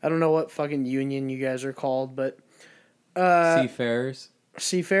 I don't know what fucking union you guys are called, but Seafarers.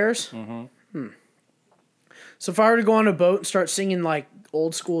 seafarers. Mm-hmm. So if I were to go on a boat and start singing like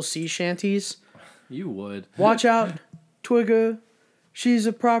old school sea shanties, You would. watch out, Twigger. She's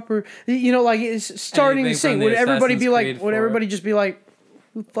a proper, like it's starting Anything to sing. from the Would everybody Assassin's be like? Creed Would 4. everybody just be like,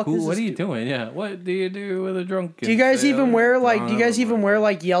 "Who the fuck is What this are you dude?" doing? Yeah. What do you do with a drunken? Do you guys even sailor? wear like? Thrown Do you guys even overboard. wear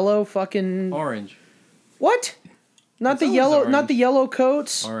like yellow fucking orange? what? Not It's the always yellow, orange. not the yellow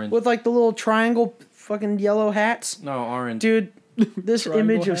coats Orange. with like the little triangle fucking yellow hats, No, orange. dude. This Triangle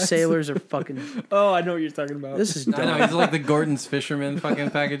image of hats. sailors are fucking. Oh, I know what you're talking about. This is I dumb. know he's like the Gordon's fisherman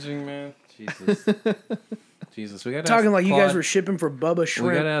fucking packaging, man. Jesus, we got Talking like you guys were shipping for Bubba We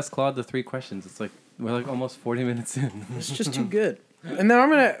Shrimp. gotta ask Claude the 3 questions. It's like we're like almost 40 minutes in. It's just too good. And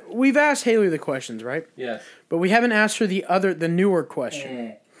then we've asked Haley the questions, right? Yes. But we haven't asked her the newer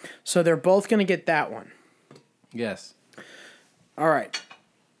question. So they're both gonna get that one. Yes. All right.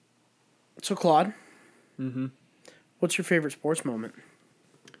 So Claude. Mm-hmm. What's your favorite sports moment?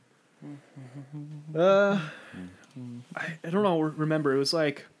 I don't know. Remember, it was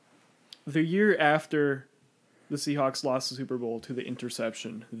like the year after the Seahawks lost the Super Bowl to the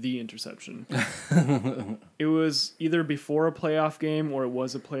interception. It was either before a playoff game or it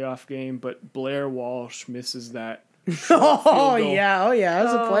was a playoff game, but Blair Walsh misses that Oh goal. yeah, that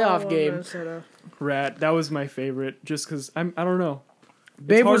was a playoff game. Minnesota. rat. That was my favorite, just because I don't know.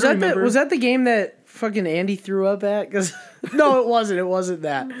 Babe, hard was to that remember. was that the game that fucking Andy threw up at? 'Cause no, it wasn't. It wasn't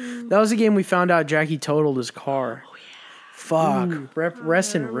that. That was the game we found out Jackie totaled his car. Oh yeah. Fuck.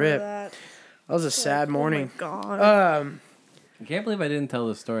 Rest and Remember rip. that? That was a sad morning. Oh my god. I can't believe I didn't tell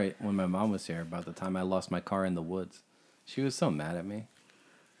the story when my mom was here about the time I lost my car in the woods. She was so mad at me.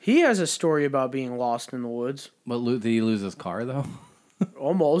 He has a story about being lost in the woods. But did he lose his car, though?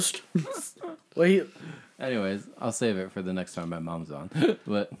 Almost. Well, Anyways, I'll save it for the next time my mom's on.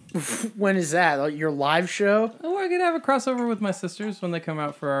 But when is that? Like your live show? oh, I could have a crossover with my sisters when they come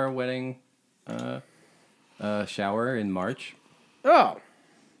out for our wedding shower in March. Oh.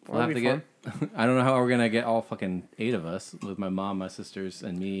 We'll have to get... I don't know how we're going to get all fucking 8 of us with my mom, my sisters,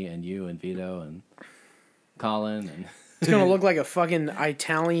 and me, and you, and Vito, and Colin, and... It's going to look like a fucking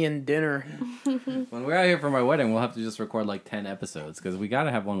Italian dinner. When we're out here for my wedding, we'll have to just record like 10 episodes, because we got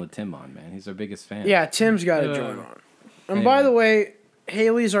to have one with Tim on, man. He's our biggest fan. Yeah, Tim's got to join on. And by the way,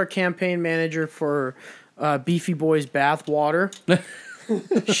 Haley's our campaign manager for Beefy Boys Bath Water.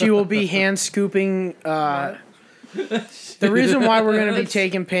 She will be hand scooping... the reason why we're going to be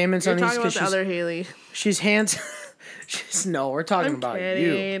taking payments on these Talking about because the other Haley. she's hands. No, we're talking about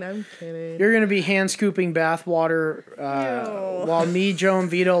you. I'm kidding. You're going to be hand scooping bath water while me, Joe, and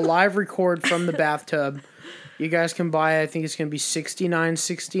Vito live record from the bathtub. You guys can buy it. I think it's going to be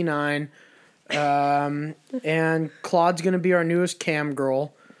 $69.69. And Claude's going to be our newest cam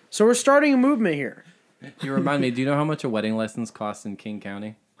girl. So we're starting a movement here. You remind me, do you know how much a wedding license costs in King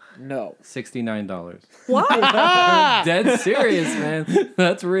County? No. $69. What? Dead serious, man.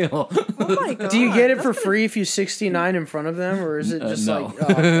 That's real. Oh my god. Do you get it for free if you 69 in front of them, or is it just no. like,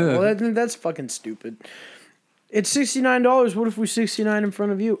 oh, well, that's fucking stupid. It's $69. What if we 69 in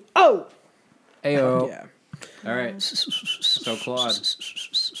front of you? Oh! Ayo. Yeah. All right. So, Claude,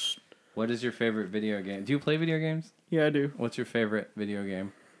 what is your favorite video game? Do you play video games? Yeah, I do. What's your favorite video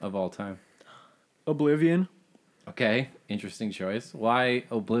game of all time? Oblivion. Okay, interesting choice. Why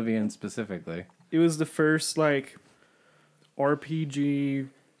Oblivion specifically? It was the first, like, RPG...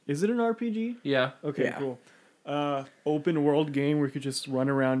 Is it an RPG? Yeah. Okay, Yeah. cool. Open world game where you could just run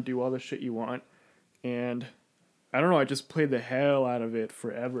around, do all the shit you want. And, I don't know, I just played the hell out of it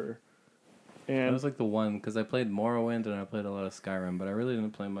forever. That And was like the one, because I played Morrowind and I played a lot of Skyrim, but I really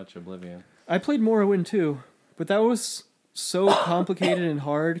didn't play much Oblivion. I played Morrowind too, but that was so complicated and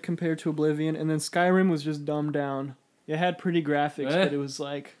hard compared to Oblivion, and then Skyrim was just dumbed down. It had pretty graphics, but it was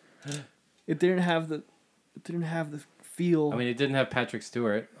like it didn't have the feel. I mean, it didn't have Patrick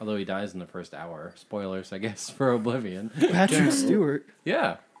Stewart, although he dies in the first hour. Spoilers, I guess, for Oblivion. Patrick Stewart.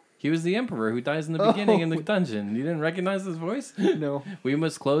 Yeah. He was the emperor who dies in the beginning in the dungeon. You didn't recognize his voice? No. We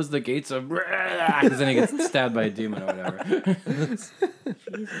must close the gates of... Because then he gets stabbed by a demon or whatever.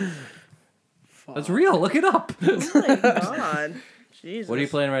 That's real. Look it up. Oh my god. Jesus. What are you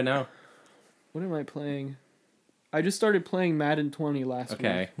playing right now? What am I playing? I just started playing Madden 20 last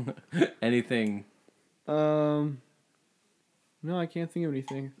Okay. Anything... week. No, I can't think of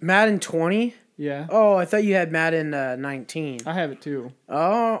anything. Madden 20? Yeah. Oh, I thought you had Madden 19. I have it too.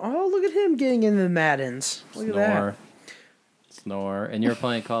 Oh, look at him getting into the Maddens. Look at that. Snore. And you're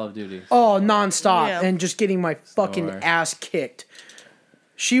playing Call of Duty. Oh, nonstop. Yeah. And just getting my fucking Snore. ass kicked.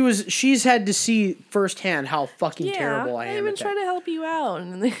 She's had to see firsthand how fucking terrible I am. even at that. try to help you out,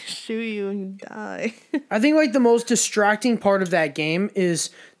 and then they shoot you and you die. I think like the most distracting part of that game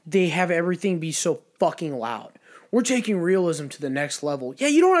is they have everything be so fucking loud. We're taking realism to the next level. Yeah,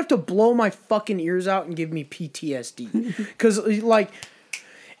 you don't have to blow my fucking ears out and give me PTSD. Because, like,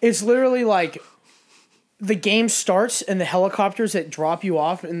 it's literally like the game starts and the helicopters that drop you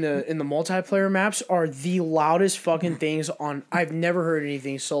off in the multiplayer maps are the loudest fucking things on... I've never heard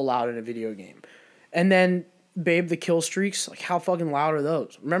anything so loud in a video game. And then, babe, the kill streaks, like, how fucking loud are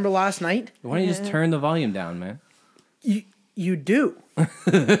those? Remember last night? Why don't you just turn the volume down, man? You do.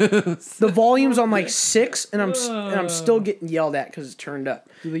 The volume's on like 6, and I'm still getting yelled at because it's turned up.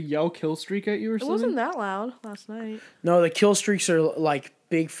 Do they yell kill streak at you or It something? wasn't that loud last night. No, the kill streaks are like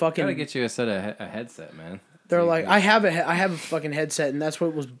big fucking. Gotta get you a headset, man. They're like I have a fucking headset, and that's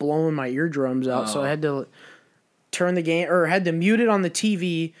what was blowing my eardrums out. So I had to turn the game or had to mute it on the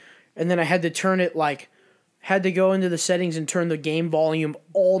TV, and then I had to turn it had to go into the settings and turn the game volume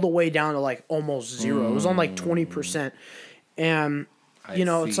all the way down to like almost 0. It was on like 20%. And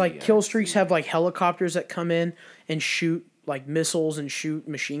it's like kill streaks have like helicopters that come in and shoot like missiles and shoot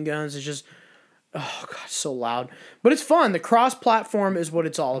machine guns. It's just, oh god, so loud. But it's fun. The cross-platform is what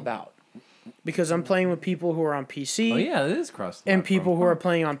it's all about. Because I'm playing with people who are on PC. Oh yeah, it is cross. And people who are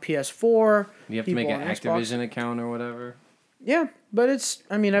playing on PS4. You have to make people an on Xbox. Activision account or whatever. Yeah, but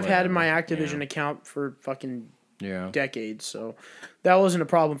I've had my Whatever, Activision account for fucking Yeah. decades, so that wasn't a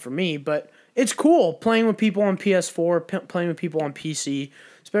problem for me. But it's cool playing with people on PS4, playing with people on PC,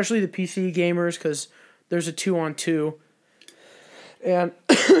 especially the PC gamers, because there's a 2-on-2. And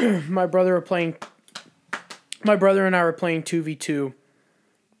my brother are playing my brother and I were playing 2v2,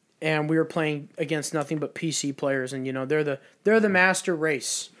 and we were playing against nothing but PC players, and they're the master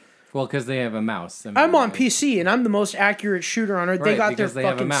race. Well, because they have a mouse. I mean, I'm on PC, and I'm the most accurate shooter on earth. They Right, got their because they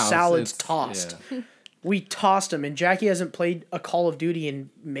have a fucking mouse. salads It's- tossed. yeah. We tossed them, and Jackie hasn't played a Call of Duty in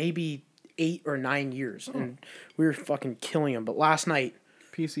maybe 8 or 9 years, and we were fucking killing him. But last night,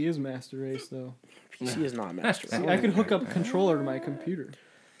 PC is Master Race though. PC is not master race. See, I could hook up a controller to my computer.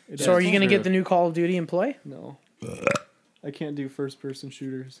 So are you gonna true. get the new Call of Duty and play? No. I can't do first person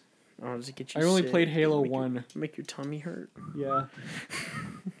shooters. Oh, does it get you I only sick? played Halo Make your- 1. Make your tummy hurt. Yeah.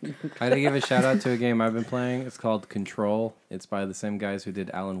 I gotta give a shout out to a game I've been playing. It's called Control. It's by the same guys who did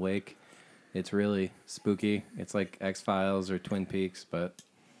Alan Wake. It's really spooky. It's like X-Files or Twin Peaks, but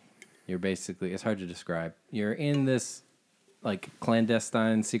it's hard to describe. You're in this like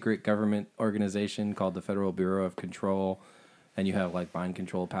clandestine secret government organization called the Federal Bureau of Control, and you have like mind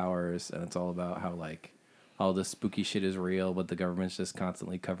control powers, and it's all about how like all this spooky shit is real, but the government's just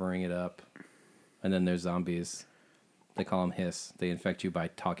constantly covering it up. And then there's zombies. They call them hiss. They infect you by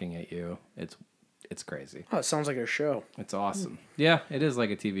talking at you. It's crazy. Oh, it sounds like a show. It's awesome. Yeah, it is like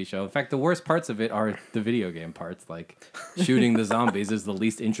a TV show. In fact, the worst parts of it are the video game parts. Like shooting the zombies is the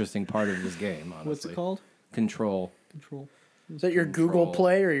least interesting part of this game, honestly. What's it called? Control. Control. Is that your Google Control.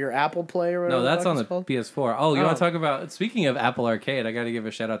 Play or your Apple Play or whatever? No, that's the on fuck the it's called? PS4. Oh, you Oh. want to talk about... Speaking of Apple Arcade, I got to give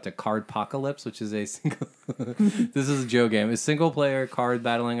a shout out to Cardpocalypse, which is a single... This is a Joe game. A single-player card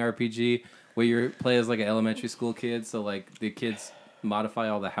battling RPG where you play as like an elementary school kid. So like the kids modify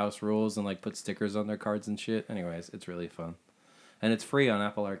all the house rules and like put stickers on their cards and shit. Anyways, it's really fun. And it's free on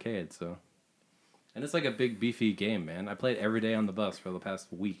Apple Arcade, so... And it's like a big, beefy game, man. I play it every day on the bus for the past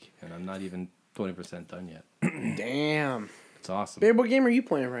week, and I'm not even 20% done yet. Damn. It's awesome. Babe, what game are you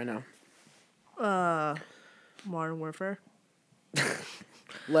playing right now? Modern Warfare.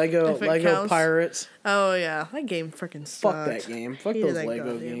 Lego If it counts. Pirates. Oh yeah, that game freaking sucked. Fuck that game. Fuck Hated those that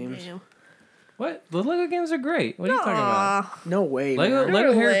Lego goddamn games. game. What? The Lego games are great. What are you talking about? Aw, No way, Lego, man.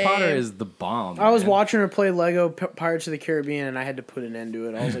 Lego They're Harry Potter lame. is the bomb. I was man. watching her play Lego Pirates of the Caribbean, and I had to put an end to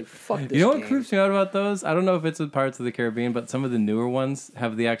it. I was like, fuck this You know what game. creeps me out about those? I don't know if it's with Pirates of the Caribbean, but some of the newer ones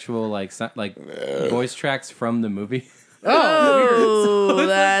have the actual like voice tracks from the movie. Oh,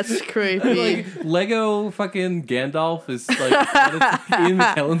 that's creepy. Like Lego fucking Gandalf is like Ian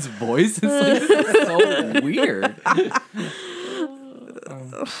McKellen's voice. It's like so weird.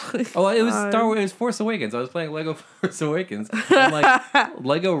 Oh, it was Star Wars. It was Force Awakens. I was playing Lego Force Awakens, and like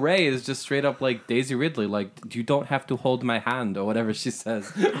Lego Rey is just straight up like Daisy Ridley. Like you don't have to hold my hand or whatever she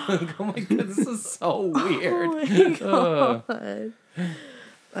says. Oh my god, this is so weird.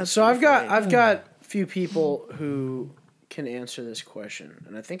 So I've got a few people who can answer this question,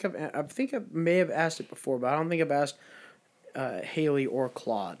 and I think I may have asked it before, but I don't think I've asked Haley or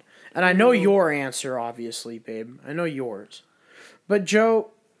Claude. And I know your answer, obviously, babe. I know yours. But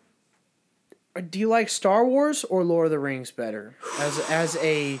Joe, do you like Star Wars or Lord of the Rings better as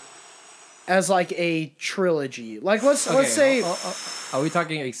like a trilogy? Like let's say Are we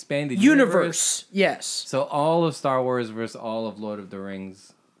talking expanded universe? Yes. So all of Star Wars versus all of Lord of the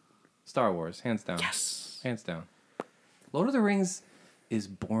Rings. Star Wars, hands down. Yes. Hands down. Lord of the Rings is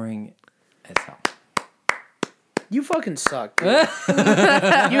boring as hell. You fucking suck, dude. You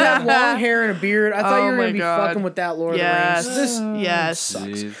have long hair and a beard. I thought you were Oh gonna my be God. fucking with that Lord Yes. of the Rings. This Yes. sucks.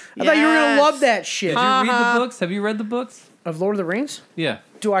 Jeez. I thought you were gonna Yes. love that shit. Did you read the books? Have you read the books? Of Lord of the Rings? Yeah.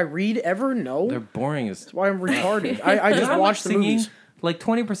 Do I read ever? No. They're That's boring as... why I'm retarded. I You know just how watch much the singing? movies. Like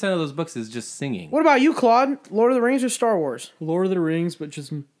 20% of those books is just singing. What about you, Claude? Lord of the Rings or Star Wars? Lord of the Rings, but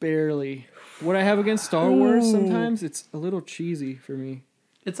just barely. What I have against Star Wars sometimes, it's a little cheesy for me.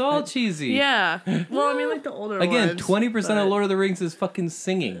 It's all cheesy. Yeah. Well, I mean, like the older Again, ones. 20% but- of Lord of the Rings is fucking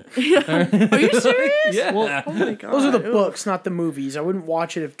singing. Are you serious? Yeah. Oh my god. Those are the Ooh. books, not the movies. I wouldn't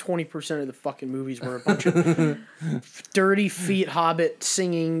watch it if 20% of the fucking movies were a bunch of dirty feet hobbit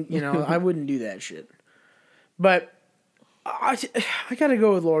singing. You know, I wouldn't do that shit. But I gotta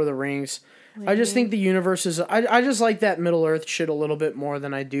go with Lord of the Rings. I just think the universe is... I just like that Middle Earth shit a little bit more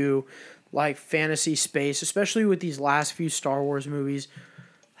than I do like fantasy space, especially with these last few Star Wars movies.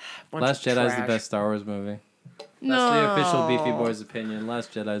 Bunch Last of Jedi is the trash. best Star Wars movie. No. That's the official Beefy Boys opinion.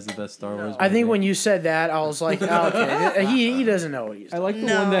 Last Jedi is the best Star Wars movie. I think when you said that, I was like, oh, okay, he doesn't know what he's I doing. like the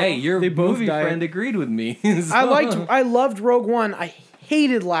No. one that Hey, your they both movie died. friend agreed with me. I loved Rogue One. I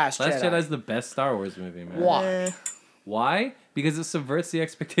hated Last Last Jedi. Jedi's the best Star Wars movie, man. Why? Eh. Why? Because it subverts the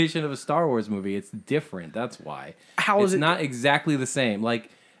expectation of a Star Wars movie. It's different. That's why. How is it's it not exactly the same.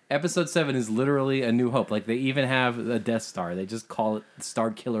 Like Episode 7 is literally A New Hope. Like they even have a Death Star. They just call it Star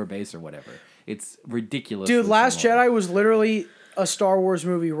Killer Base or whatever. It's ridiculous. Dude, Last Jedi was literally a Star Wars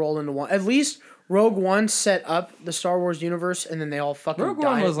movie rolled into one. At least Rogue One set up the Star Wars universe, and then they all fucking Rogue died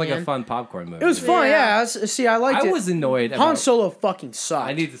One at was the like a end. fun popcorn movie. It was fun, Yeah. yeah. See, I liked it. I was annoyed. Han about, Solo fucking sucked.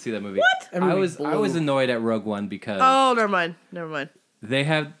 I need to see that movie. That I movie was blew. annoyed at Rogue One because Oh, never mind. they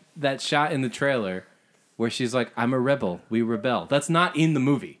have that shot in the trailer where she's like, "I'm a rebel. We rebel." That's not in the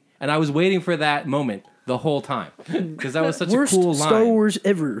movie, and I was waiting for that moment the whole time because that was such Worst a cool line. Star Wars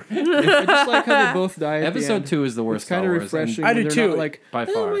ever. I just like how they both die. At the Episode end. 2 is the worst It's kind Star of Wars, refreshing. I when do they're too. not like, by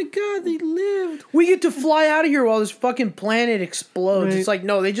oh far. my god, they lived. We get to fly out of here while this fucking planet explodes. Right. It's like,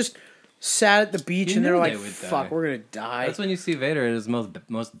 no, they just sat at the beach You and they're knew like, they would fuck, die. we're going to die. That's when you see Vader at his most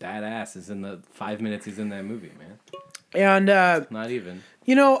badass is in the 5 minutes he's in that movie, man. And, Not even.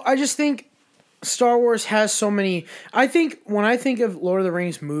 you know, I just think Star Wars has so many. I think when I think of Lord of the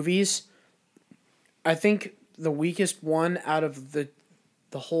Rings movies, I think the weakest one out of the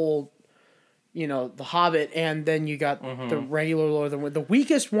whole, you know, The Hobbit, and then you got the regular Lord of the Rings. The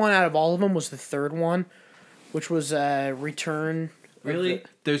weakest one out of all of them was the third one, which was Return. Really?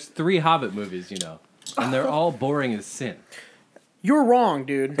 There's 3 Hobbit movies, you know, and they're all boring as sin. You're wrong,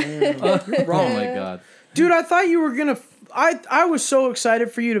 dude. Oh my god. Dude, I thought you were gonna. I was so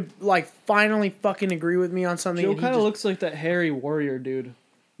excited for you to like finally fucking agree with me on something. Joe and he kind of just- looks like that hairy warrior dude.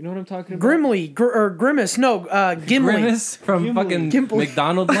 You know what I'm talking about? Grimly or Grimace. No, Gimli. Grimace from Gimli. fucking Gimli.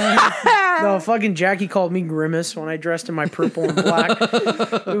 McDonald Land. No, fucking Jackie called me Grimace when I dressed in my purple and black.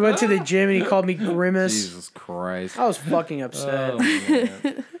 We went to the gym and he called me Grimace. Jesus Christ. I was fucking upset. Oh,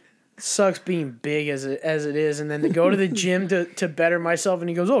 man. Sucks being big as it is, and then to go to the gym to better myself, and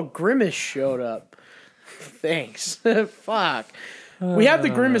he goes, "Oh, Grimace showed up." Thanks. Fuck. We have the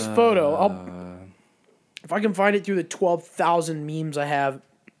Grimace photo. If I can find it through the 12,000 memes I have,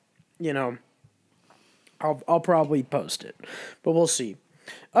 you know, I'll probably post it, but we'll see.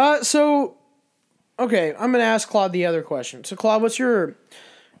 So, okay, I'm gonna ask Claude the other question. So, Claude,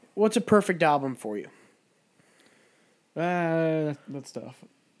 what's a perfect album for you? That's tough.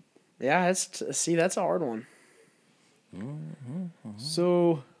 Yeah, that's a hard one.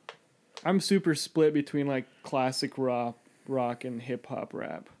 So, I'm super split between like classic rock and hip hop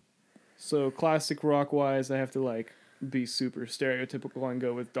rap. So classic rock wise, I have to like be super stereotypical and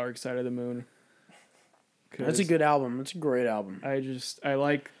go with Dark Side of the Moon. That's a good album. It's a great album. I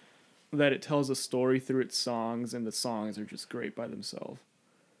like that it tells a story through its songs, and the songs are just great by themselves.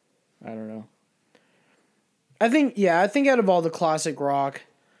 I don't know. I think out of all the classic rock,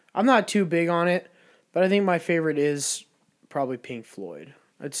 I'm not too big on it, but I think my favorite is probably Pink Floyd.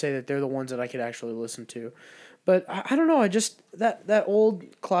 I'd say that they're the ones that I could actually listen to. But I don't know, I just that old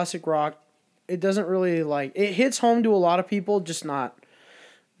classic rock, it doesn't really like it hits home to a lot of people, just not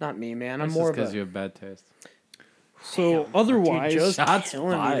me, man. I'm That's more just of because a you have bad taste. So otherwise, Dude, Joe's Shots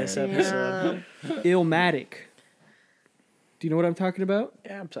killing me this fired. episode. Illmatic. Do you know what I'm talking about?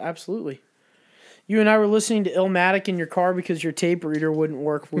 Yeah, absolutely. You and I were listening to Illmatic in your car because your tape reader wouldn't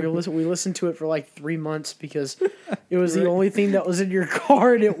work. We listened to it for like 3 months because it was the only thing that was in your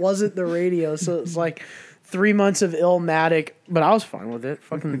car and it wasn't the radio. So it was like 3 months of Illmatic, but I was fine with it.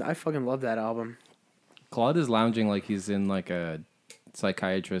 I fucking love that album. Claude is lounging like he's in like a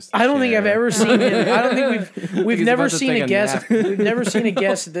psychiatrist. I don't think I've chair. ever seen him. I don't think we've he's never about to seen take a a guest. nap. We've never seen a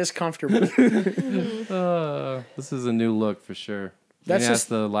guest this comfortable. This is a new look for sure. That's That's just-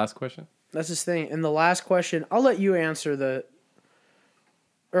 the last question. That's his thing. And the last question, I'll let you answer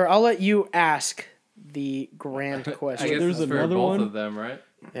I'll let you ask the grand I question. guess there's it's for another both one? of them, right?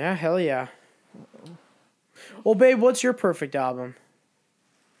 Yeah, hell yeah. Well, babe, what's your perfect album?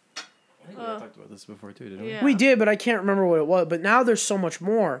 I think we talked about this before too, didn't we? Yeah. We did, but I can't remember what it was. But now there's so much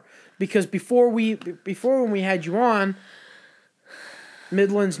more because before when we had you on,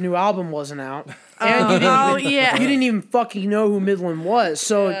 Midland's new album wasn't out, and yeah. you didn't even fucking know who Midland was.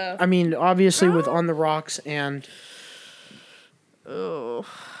 So Yeah. I mean, obviously with On the Rocks and Oh,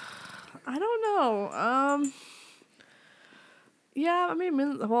 I don't know. Yeah, I mean,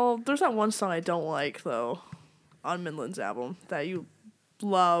 there's that one song I don't like though, on Midland's album that you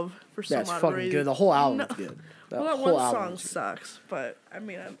love for some that's odd fucking reason. good. The whole album's No. good. Well, that whole one song album's good. sucks, but I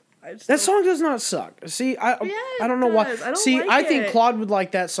mean, I just That don't- song does not suck. See, I it don't know why. does. I don't See, like I think it. Claude would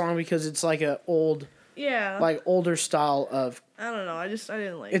like that song because it's like a old, Yeah, like older style of. I don't know. I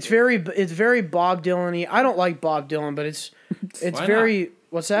didn't like It's it. very Bob Dylan-y. I don't like Bob Dylan, but it's Why very.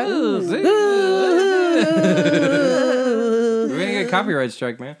 What's that? We're gonna get a copyright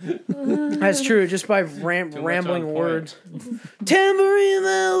strike, man. That's true. Just by much rambling on point. words. Tambourine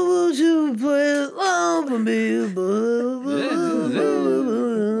man, won't you play along for me?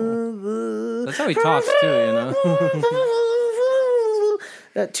 That's how he talks too, you know.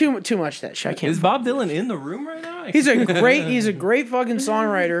 Too much of that shit. I can't. Is Bob Dylan in the room right now? He's a great fucking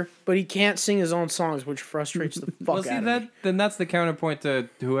songwriter, but he can't sing his own songs, which frustrates the fuck out of me. Then that's the counterpoint to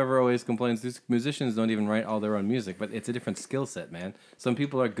whoever always complains. These musicians don't even write all their own music, but it's a different skill set, man. Some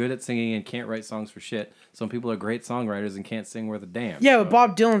people are good at singing and can't write songs for shit. Some people are great songwriters and can't sing worth a damn. Yeah, but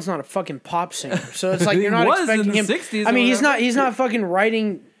Bob Dylan's not a fucking pop singer, so it's like you're not expecting him. 60s I mean, he's whatever. not fucking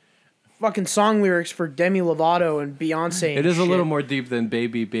writing fucking song lyrics for Demi Lovato and Beyonce. It is a shit. little more deep than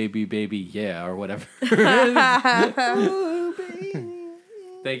baby, baby, baby, yeah, or whatever.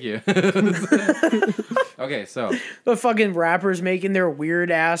 Thank you. Okay, so The fucking rappers making their weird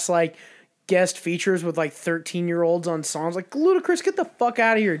ass like guest features with like 13-year-olds on songs. Like Ludacris, get the fuck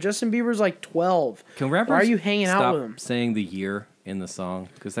out of here. Justin Bieber's like 12. can rappers Why are you hanging out stop with him? saying the year in the song?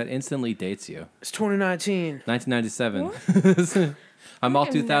 Because that instantly dates you. It's 2019. 1997. I'm all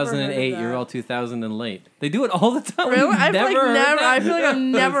I've never heard of 2008. You're that. all 2000 and late. They do it all the time. Really? You've I feel like heard never. that? I feel like I've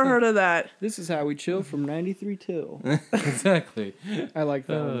never heard of that. This is how we chill from 93 till. Exactly. I like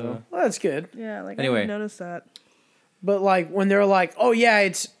that one, though. Well, that's good. Yeah, like Anyway. I didn't notice that. But like when they're like, "Oh yeah,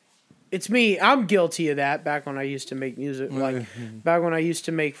 it's me." I'm guilty of that. Back when I used to make music, like back when I used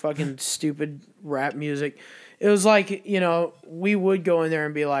to make fucking stupid rap music, it was like we would go in there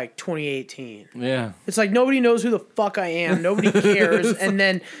and be like 2018. Yeah. It's like nobody knows who the fuck I am. Nobody cares, and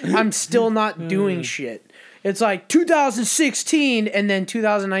then I'm still not doing shit. It's like 2016, and then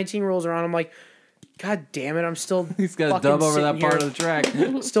 2019 rolls around. I'm like, God damn it! I'm still. He's got to fucking dub over that sitting part here- of the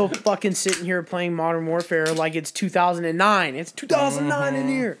track. Still fucking sitting here playing Modern Warfare like it's 2009. It's 2009 in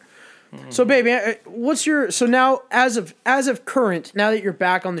here. So, baby, what's your now as of current? Now that you're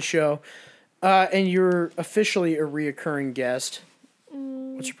back on the show, and you're officially a reoccurring guest,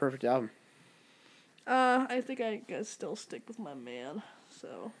 what's your perfect album? I think I gotta still stick with my man.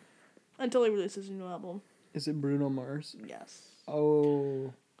 So until he releases a new album, Is it Bruno Mars? yes.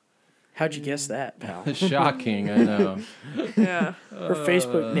 Oh. How'd you guess that, pal? Shocking, I know. Yeah. Her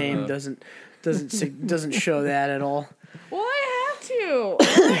Facebook name doesn't show that at all. Well, I have to.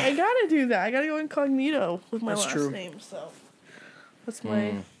 I gotta do that. I gotta go incognito with my That's last true. name. So that's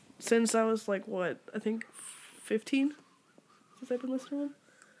my since I was like what I think 15 since I've been listening to him.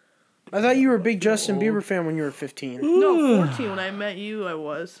 I thought you were a big Justin Bieber fan when you were 15. No, 14 when I met you. I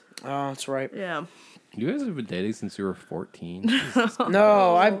was. Oh, that's right. Yeah. You guys have been dating since you were 14.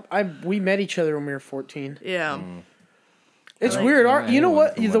 No, we met each other when we were 14. Yeah. It's like- weird. know You know anyone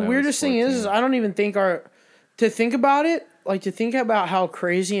what? from The when I was weirdest thing is 14. I don't even think to think about it, like to think about how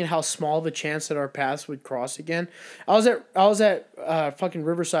crazy and how small of a chance that our paths would cross again. I was at fucking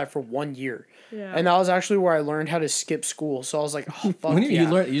Riverside for 1 year. Yeah. And that was actually where I learned how to skip school. So I was like, oh, fuck When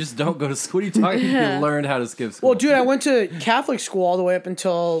yeah. you just don't go to school. What are you talking? You learned how to skip school. Well, dude, I went to Catholic school all the way up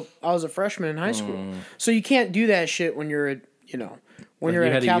until I was a freshman in high school. So you can't do that shit when you're at, when you're you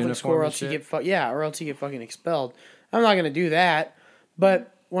at had a a Catholic school, or uniform and else you shit? get or else you get fucking expelled. I'm not gonna do that.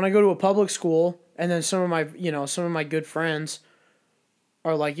 But when I go to a public school, and then some of my good friends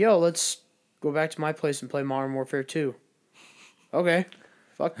are like, "Yo, let's go back to my place and play Modern Warfare 2." Okay,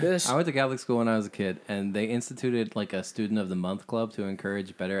 fuck this. I went to Catholic school when I was a kid, and they instituted like a student of the month club to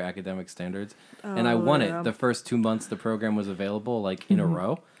encourage better academic standards. And I won yeah. it the first 2 months the program was available, like in a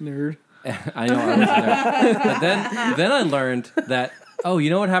row. Nerd. I know I was there, but then I learned that you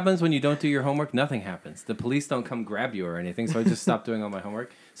know what happens when you don't do your homework? Nothing happens. The police don't come grab you or anything. So I just stopped doing all my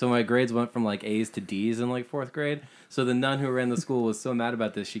homework. So my grades went from like A's to D's in like 4th grade. So the nun who ran the school was so mad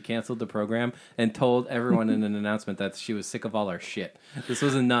about this, she canceled the program and told everyone in an announcement that she was sick of all our shit. This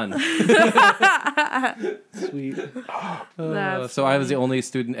was a nun. Sweet. That's So I was the only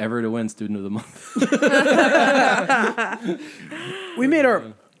student ever to win Student of the Month. We made our.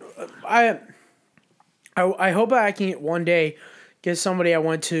 I hope I can one day get somebody I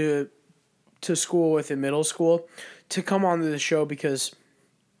went to school with in middle school to come onto the show, because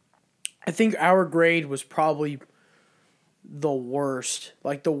I think our grade was probably the worst.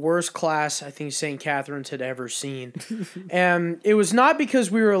 Like the worst class I think St. Catherine's had ever seen. And it was not because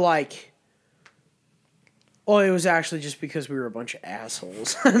we were like, it was actually just because we were a bunch of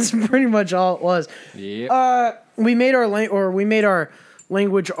assholes. That's pretty much all it was. Yep. We made our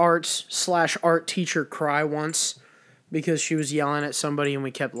language arts / art teacher cry once because she was yelling at somebody and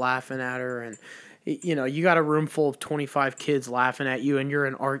we kept laughing at her. And you got a room full of 25 kids laughing at you, and you're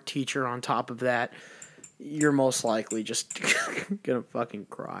an art teacher on top of that. You're most likely just gonna fucking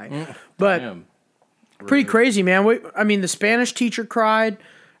cry. But Damn. pretty crazy, man. The Spanish teacher cried.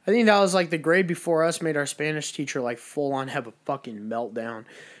 I think that was like the grade before us made our Spanish teacher like full on have a fucking meltdown.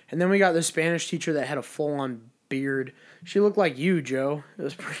 And then we got the Spanish teacher that had a full on beard. She looked like you, Joe. It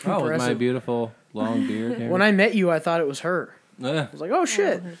was pretty Oh, with my impressive. beautiful long beard. Here. When I met you, I thought it was her. Yeah. I was like, oh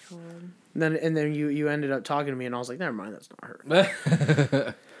shit. And then you ended up talking to me, and I was like, never mind, that's not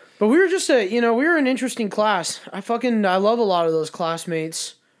her. But we were just we were an interesting class. I love a lot of those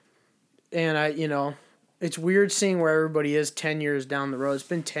classmates, and it's weird seeing where everybody is 10 years down the road. It's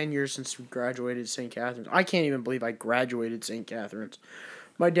been 10 years since we graduated St. Catherine's. I can't even believe I graduated St. Catherine's.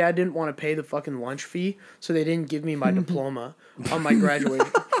 My dad didn't want to pay the fucking lunch fee, so they didn't give me my diploma on my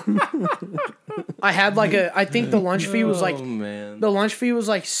graduation. I had I think the lunch fee was the lunch fee was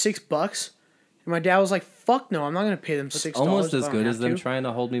like $6. And my dad was like, fuck no, I'm not going to pay them $6. Almost as good as them trying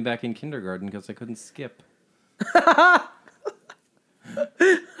to hold me back in kindergarten because I couldn't skip.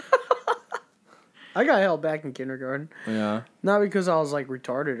 I got held back in kindergarten. Yeah. Not because I was like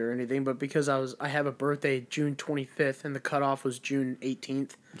retarded or anything, but because I have a birthday June 25th and the cutoff was June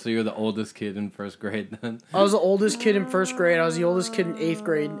 18th. So you're the oldest kid in first grade then? I was the oldest kid in first grade. I was the oldest kid in 8th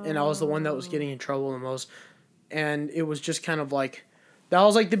grade, and I was the one that was getting in trouble the most. And it was just kind of that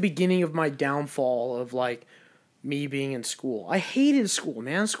was the beginning of my downfall of me being in school. I hated school,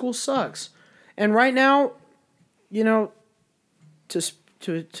 man. School sucks. And right now,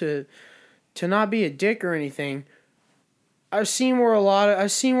 to not be a dick or anything, I've seen where a lot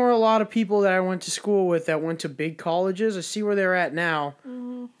of people that I went to school with that went to big colleges, I see where they're at now,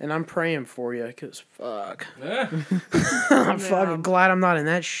 and I'm praying for you, because fuck. I'm fucking glad I'm not in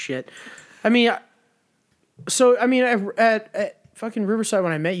that shit. At fucking Riverside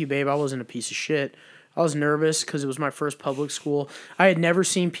when I met you, babe, I wasn't a piece of shit. I was nervous because it was my first public school. I had never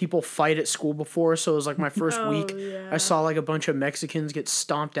seen people fight at school before, so it was my first week. Yeah. I saw a bunch of Mexicans get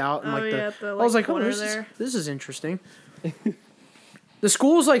stomped out, and I was like, oh, this is interesting. The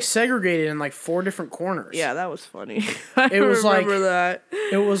school was segregated in 4 different corners. Yeah, that was funny. I remember that.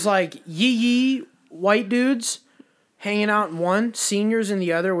 It was yee white dudes hanging out in one, seniors in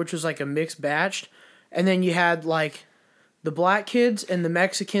the other, which was a mixed batch, and then you had the black kids and the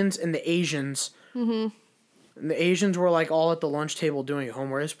Mexicans and the Asians. Mm-hmm. And the Asians were all at the lunch table doing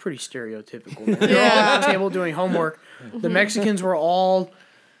homework. It's pretty stereotypical, man. They were all at the table doing homework. The Mexicans were all.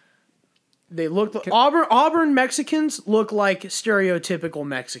 They looked Auburn Mexicans look like stereotypical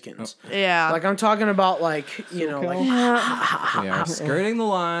Mexicans. Yeah, I'm talking about we are skirting the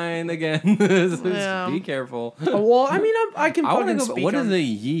line again. Be careful. Well, I can. What is a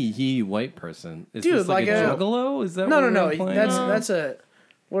yee white person? Is this a juggalo? Is that no? That's a.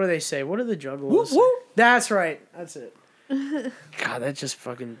 What do they say? What do the juggalos say? That's right. That's it. God, that just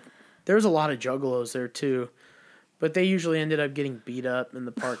fucking. There's a lot of juggalos there too, but they usually ended up getting beat up in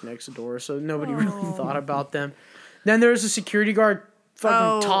the park next door, so nobody really thought about them. Then there's a security guard,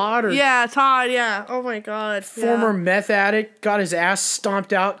 fucking Todd. Todd. Yeah. Oh my God. Former meth addict, got his ass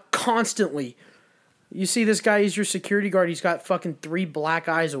stomped out constantly. You see this guy, he's your security guard. He's got fucking 3 black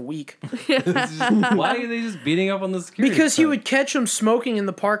eyes a week. Why are they just beating up on the security? Because he would catch him smoking in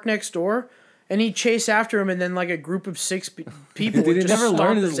the park next door, and he'd chase after him, and then a group of 6 people would just never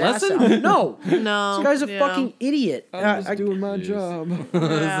learn his lesson. No, this guy's a fucking idiot. I'm just doing my job.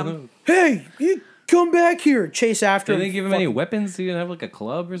 Hey, you come back here! Chase after him. Did they give him any weapons? He didn't have a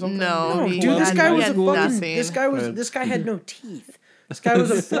club or something? No, dude, this guy was a fucking. This guy had no teeth. This guy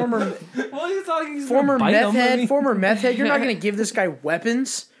was a former meth head. Former meth head. You're not gonna give this guy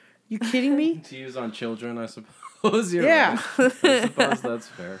weapons? You kidding me? To use on children, I suppose. Yeah, right. I suppose that's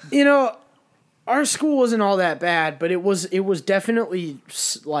fair. Our school wasn't all that bad, but it was definitely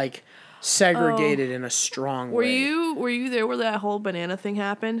segregated in a strong way. Were you there where that whole banana thing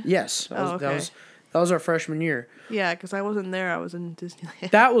happened? Yes. That was our freshman year. Yeah, because I wasn't there. I was in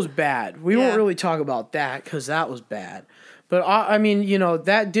Disneyland. That was bad. We won't really talk about that because that was bad. But,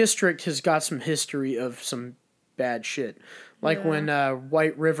 that district has got some history of some bad shit. When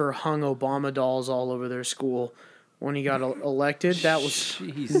White River hung Obama dolls all over their school when he got elected. That was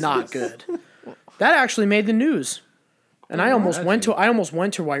not good. That actually made the news. And I almost went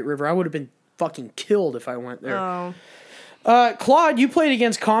to White River. I would have been fucking killed if I went there. Oh. Claude, you played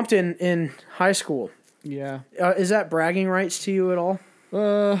against Compton in high school. Yeah. Is that bragging rights to you at all?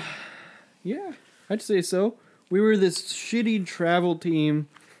 Yeah, I'd say so. We were this shitty travel team,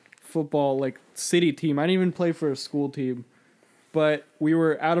 football, city team. I didn't even play for a school team. But we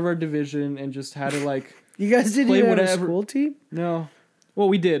were out of our division and just had to, You guys didn't even have a school team? No. Well,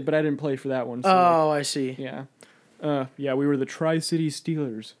 we did, but I didn't play for that one. So I see. Yeah. We were the Tri-City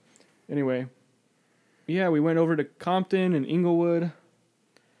Steelers. Anyway. Yeah, we went over to Compton and Inglewood.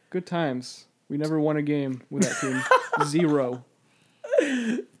 Good times. We never won a game with that team. 0.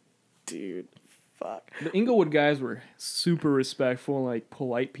 Dude. Fuck. The Inglewood guys were super respectful,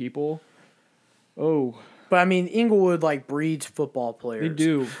 polite people. Oh. But Inglewood breeds football players. They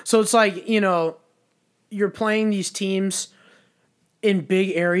do. So it's you're playing these teams in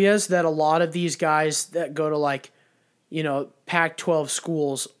big areas that a lot of these guys that go to like, you know, Pac-12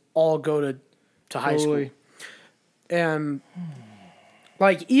 schools all go to high school. And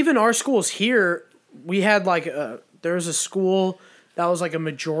like even our schools here, we had like there was a school that was like a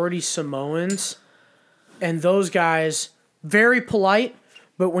majority Samoans, and those guys very polite,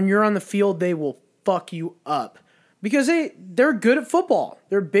 but when you're on the field, they will fuck you up because they're good at football.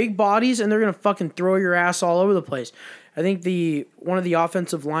 They're big bodies and they're gonna fucking throw your ass all over the place. I think one of the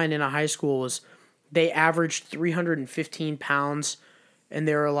offensive line in a high school they averaged 315 pounds, and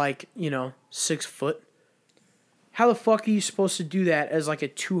they were like 6 foot. How the fuck are you supposed to do that as like a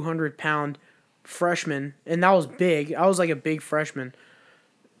 200-pound freshman? And that was big. I was like a big freshman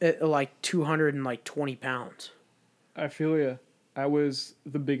at like 220 pounds. I feel you. I was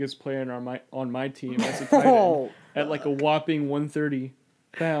the biggest player on my team as a tight end at like a whopping 130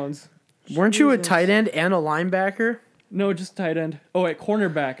 pounds. Weren't you a tight end and a linebacker? No, just tight end. Oh, at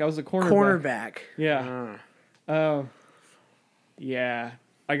cornerback. I was a cornerback. Yeah. Yeah.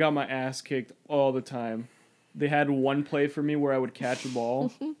 I got my ass kicked all the time. They had one play for me where I would catch a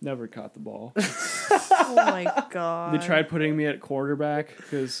ball. Never caught the ball. Oh my god. They tried putting me at quarterback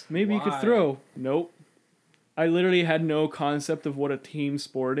because maybe you could throw. Nope. I literally had no concept of what a team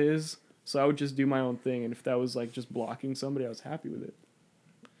sport is, so I would just do my own thing, and if that was like just blocking somebody, I was happy with it.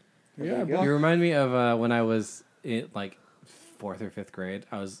 Yeah, you remind me of when I was in like 4th or 5th grade.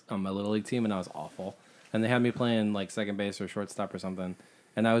 I was on my little league team, and I was awful. And they had me playing like second base or shortstop or something.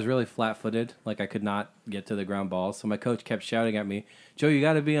 And I was really flat-footed, like I could not get to the ground balls. So my coach kept shouting at me, "Joe, you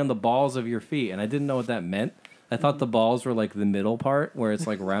got to be on the balls of your feet." And I didn't know what that meant. I thought the balls were like the middle part where it's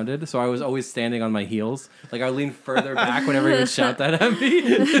like rounded. So I was always standing on my heels. Like I would lean further back whenever he would shout that at me.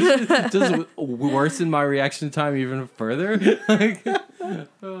 Just worsened my reaction time even further.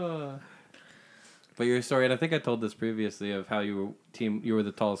 But your story, and I think I told this previously, of how you were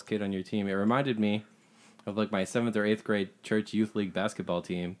the tallest kid on your team. It reminded me of like my 7th or 8th grade church youth league basketball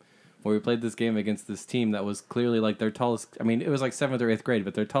team, where we played this game against this team that was clearly like their tallest. I mean, it was like 7th or 8th grade,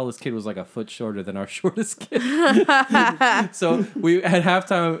 but their tallest kid was like a foot shorter than our shortest kid. So we at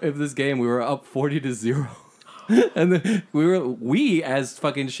halftime of this game, we were up 40-0. And then we as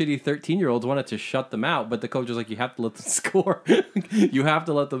fucking shitty 13-year-olds wanted to shut them out, but the coach was like, "You have to let them score. You have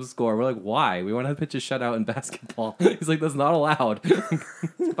to let them score." We're like, "Why? We want to pitch a shutout in basketball." He's like, "That's not allowed."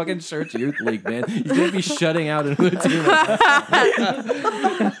 It's fucking church youth league, man. You can't be shutting out another team.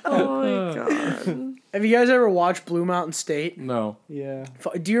 Oh my god. Have you guys ever watched Blue Mountain State? No. Yeah.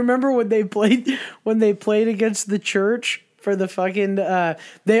 Do you remember when they played against the church for the fucking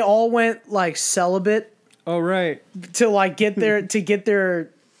they all went like celibate. Oh right. To like get their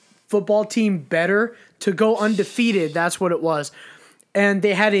football team better, to go undefeated. That's what it was. And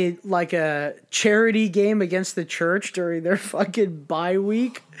they had a charity game against the church during their fucking bye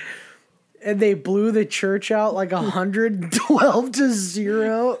week. And they blew the church out like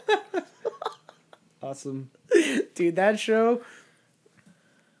 112-0. Awesome. Dude, that show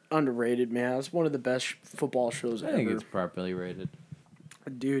underrated, man. It's one of the best football shows ever. I think it's properly rated.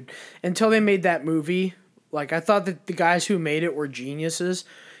 Dude, until they made that movie, like I thought that the guys who made it were geniuses,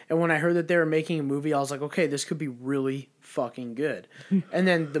 and when I heard that they were making a movie, I was like, okay, this could be really fucking good. And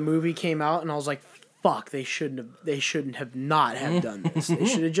then the movie came out, and I was like, fuck, they shouldn't have not have done this. They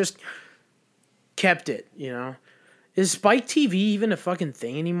should have just kept it, you know? Is Spike TV even a fucking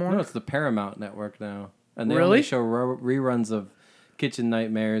thing anymore? No, it's the Paramount Network now. And they Really? only show reruns of Kitchen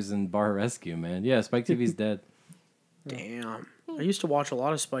Nightmares and Bar Rescue, man. Yeah, Spike TV's dead. Damn. I used to watch a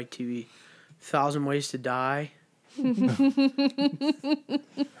lot of Spike TV. 1,000 Ways to Die. Rip.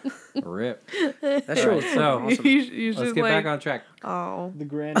 That show was so awesome. let's get back on track. Oh. The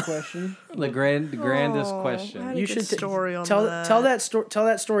grand question. The grandest I question. had a good story on tell that. tell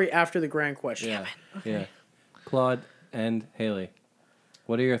that story after the grand question. Yeah. Yeah. Claude and Haley,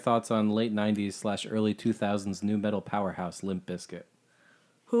 what are your thoughts on late 90s / early 2000s new metal powerhouse Limp Bizkit?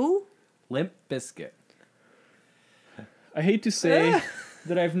 Who? Limp Bizkit. I hate to say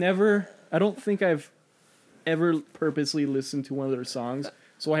that I don't think I've ever purposely listened to one of their songs,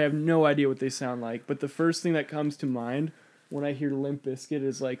 so I have no idea what they sound like. But the first thing that comes to mind when I hear Limp Bizkit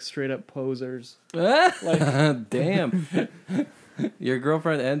is like straight up posers. Like, damn. Your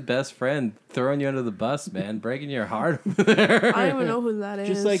girlfriend and best friend throwing you under the bus, man, breaking your heart over there. I don't even know who that is.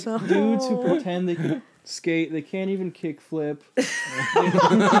 just like dudes who pretend they can skate, they can't even kick flip.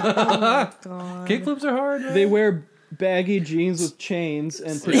 Kickflips are hard, man. They wear baggy jeans with chains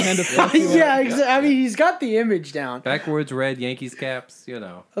and pretend to fuck you Yeah, up. exactly. I mean, he's got the image down. Backwards red Yankees caps, you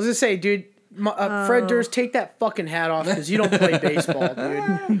know. I was gonna say, dude, Fred Durst, take that fucking hat off because you don't play baseball,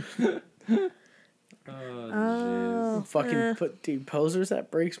 dude. Oh, fucking put dude posers.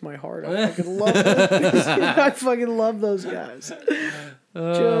 That breaks my heart. I fucking love those. I fucking love those guys.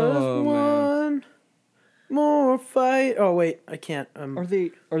 Just one more fight. Oh wait, I can't. Are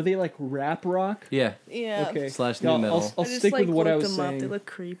they like rap rock? Yeah. Yeah. Okay. Slash Yeah, new metal. I'll I just, stick with what I looked was them up. saying. They look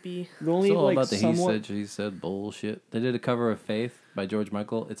creepy. The only It's all like about the somewhat, he said, she said bullshit. They did a cover of Faith by George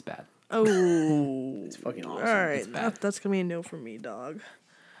Michael. It's bad. Oh. It's fucking awesome. All right. That's going to be a no for me, dog.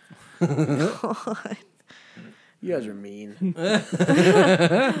 You guys are mean.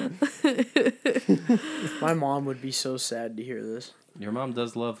 My mom would be so sad to hear this. Your mom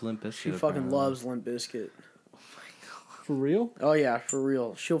does love Limp Bizkit. She fucking loves Limp Bizkit. for real. Oh yeah, for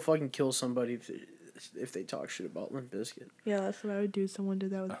real. She'll fucking kill somebody if they talk shit about Limp Bizkit. Yeah, that's what I would do. Someone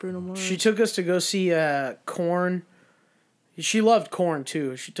did that with Bruno Mars. She took us to go see Korn. She loved Korn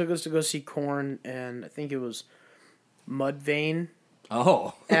too. She took us to go see Korn, and I think it was Mudvayne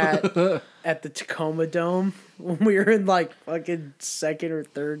Oh. at the Tacoma Dome when we were in like fucking 2nd or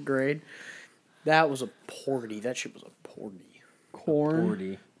 3rd grade. That was a party. That shit was a party. Korn,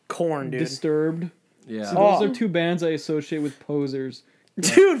 40. Korn, dude. Disturbed. Yeah. So those are two bands I associate with posers.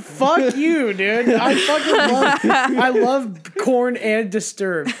 Dude, fuck you, dude. I love Korn and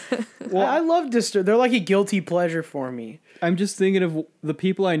Disturbed. Well, I love Disturbed. They're like a guilty pleasure for me. I'm just thinking of the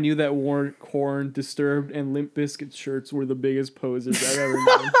people I knew that wore Korn, Disturbed, and Limp Bizkit shirts were the biggest posers I've ever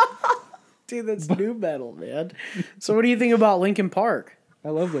known. Dude, that's new metal, man. So what do you think about Linkin Park? I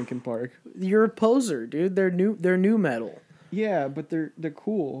love Linkin Park. You're a poser, dude. They're new metal. Yeah, but they're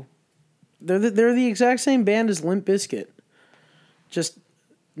cool. They're the exact same band as Limp Bizkit. Just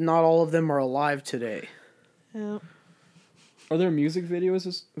not all of them are alive today. Yeah. Are there music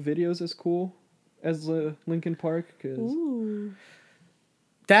videos as cool as Linkin Park? Because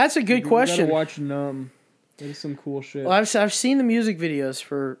That's a good question. Gotta watch Numb. That is some cool shit. Well, I've seen the music videos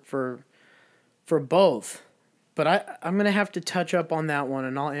for both, but I'm gonna have to touch up on that one,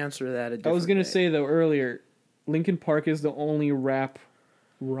 and I'll answer that. I was gonna say though earlier, Linkin Park is the only rap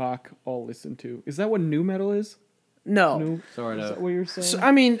rock I'll listen to. Is that what new metal is? No. New, Sort is of. that what you're saying? So,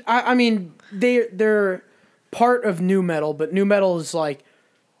 I mean, they're part of new metal, but new metal is like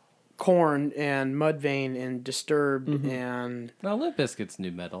Korn and Mudvayne and Disturbed and Well, Limp Bizkit's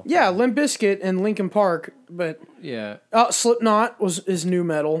new metal. yeah, Limp Bizkit and Linkin Park, but Yeah. Slipknot is new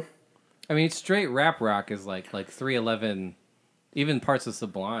metal. I mean, straight rap rock is like 311, even parts of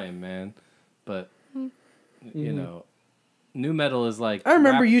Sublime, man. But, you know, new metal is like... I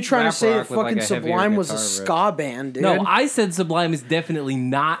remember rap- you trying to rap say that rock with, like, fucking a heavier Sublime was a guitar riff. ska band, dude. No, I said Sublime is definitely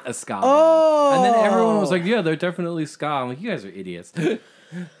not a ska band. Oh! And then everyone was like, yeah, they're definitely ska. I'm like, you guys are idiots.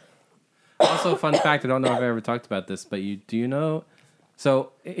 Also, fun fact, I don't know if I ever talked about this, but do you know...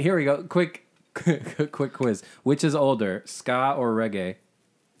 So, here we go. Quick quiz. Which is older, ska or reggae?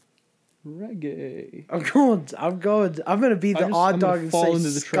 Reggae. I'm gonna be the odd dog and fall say into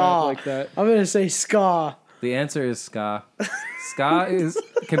the ska. trap like that. I'm gonna say ska. The answer is ska. Ska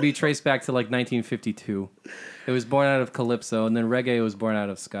can be traced back to like 1952. It was born out of calypso, and then reggae was born out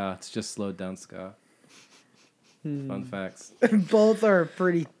of ska. It's just slowed down ska. Fun facts. Both are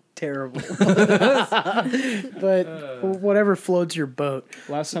pretty terrible. But whatever floats your boat.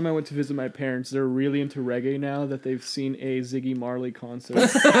 Last time I went to visit my parents, they're really into reggae now that they've seen a Ziggy Marley concert.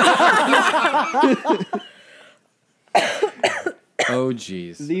 Oh,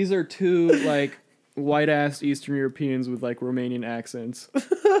 jeez. These are two like white ass Eastern Europeans with like Romanian accents,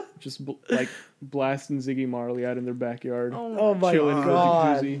 just blasting Ziggy Marley out in their backyard, Oh my chilling in a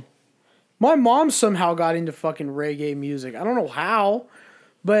god. jacuzzi. My mom somehow got into fucking reggae music. I don't know how,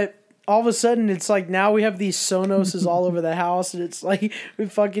 but all of a sudden it's like now we have these Sonoses all over the house, and it's like we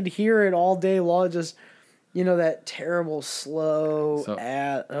fucking hear it all day long. Just that terrible slow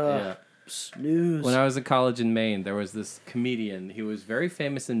Yeah. snooze. When I was in college in Maine, there was this comedian. He was very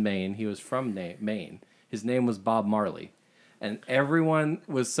famous in Maine. He was from Maine. His name was Bob Marley. And everyone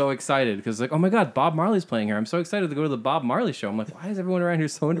was so excited because like, oh my God, Bob Marley's playing here. I'm so excited to go to the Bob Marley show. I'm like, why is everyone around here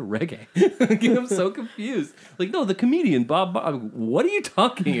so into reggae? I'm so confused. Like, no, the comedian, Bob. What are you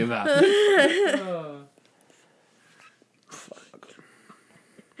talking about?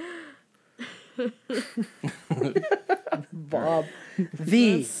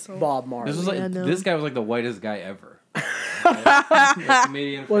 Bob Marley. This was like I know. this guy was like the whitest guy ever. A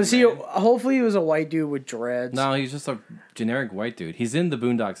comedian from Was he? Maine. Hopefully, he was a white dude with dreads. No, he's just a generic white dude. He's in the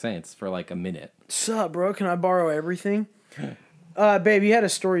Boondock Saints for like a minute. Sup, bro? Can I borrow everything? Babe, you had a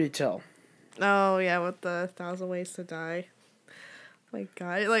story to tell. Oh, yeah, with the 1,000 Ways to Die. My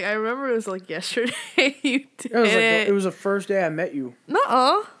God. Like, I remember it was, like, yesterday you did It was the first day I met you.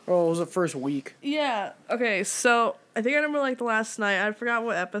 Nuh-uh. Oh, it was the first week. Yeah. Okay, so I think I remember like the last night. I forgot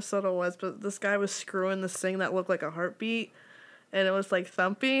what episode it was, but this guy was screwing this thing that looked like a heartbeat, and it was like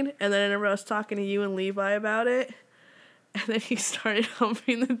thumping. And then I remember I was talking to you and Levi about it, and then he started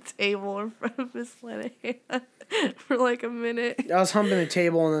humping the table in front of Miss Lenahan for like a minute. I was humping the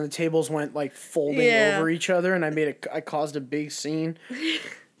table, and then the tables went like folding over each other, and I caused a big scene.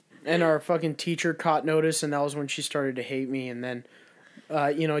 And our fucking teacher caught notice, and that was when she started to hate me. And then,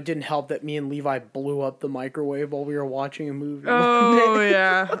 it didn't help that me and Levi blew up the microwave while we were watching a movie. Oh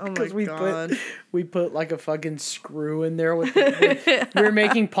yeah! Oh my we god! We put like a fucking screw in there with. We were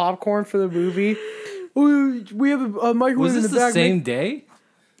making popcorn for the movie. We have a microwave. Was this in the back. the same day?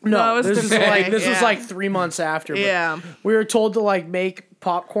 No, it was this was like 3 months after. But Yeah. we were told to like make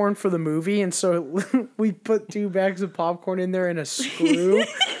popcorn for the movie, and so we put 2 bags of popcorn in there and a screw,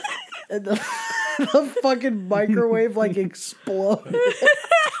 and the fucking microwave like exploded.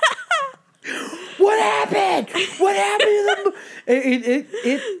 What happened? What happened to the?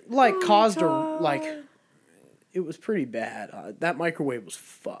 It like caused a like. It was pretty bad. That microwave was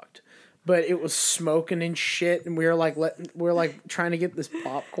fucked. But it was smoking and shit, and we were like trying to get this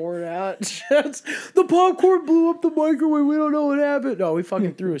popcorn out. The popcorn blew up the microwave. We don't know what happened. No, we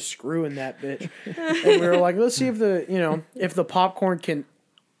fucking threw a screw in that bitch, and we were like, let's see if the popcorn can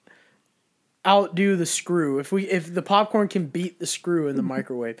outdo the screw. If the popcorn can beat the screw in the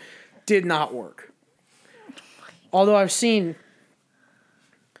microwave, did not work. Although I've seen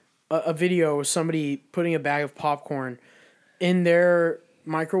a video of somebody putting a bag of popcorn in their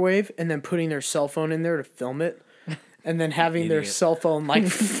microwave and then putting their cell phone in there to film it, and then having their cell phone like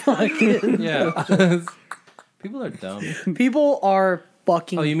fucking Yeah. People are dumb. people are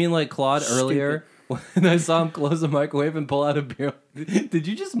fucking. Oh, you mean like Claude earlier? When I saw him close the microwave and pull out a beer, did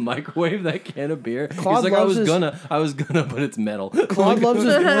you just microwave that can of beer? Claude He's like, loves I was gonna, but it's metal. Claude loves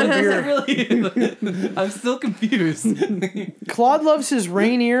his warm beer. Really? I'm still confused. Claude loves his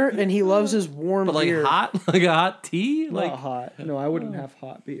Rainier and he loves his warm But like beer. like a hot tea, Not like hot. No, I wouldn't have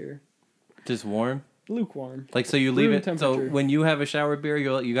hot beer. just warm. Lukewarm. Like so, you leave Room it. So temperature. when you have a shower beer,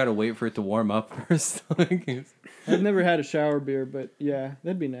 you got to wait for it to warm up first. I've never had a shower beer, but yeah,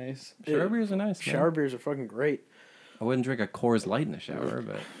 that'd be nice. Shower beers are nice. Man. Shower beers are fucking great. I wouldn't drink a Coors Light in the shower,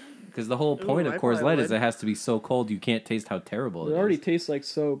 but because the whole point I of Coors probably Light is would. it has to be so cold you can't taste how terrible It it already is. tastes like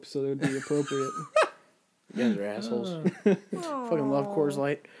soap, so it would be appropriate. You guys are assholes. Fucking love Coors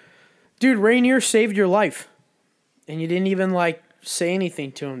Light. Dude, Rainier saved your life. And you didn't even like say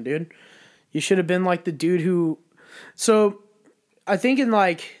anything to him, dude. You should have been like the dude who. So I think in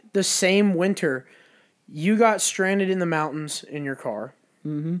like the same winter, you got stranded in the mountains in your car.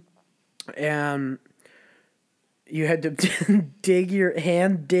 Mm-hmm. And you had to dig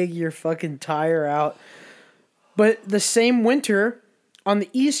your fucking tire out. But the same winter on the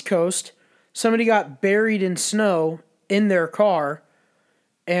East Coast, somebody got buried in snow in their car,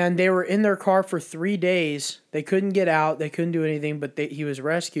 and they were in their car for 3 days. They couldn't get out. They couldn't do anything, but he was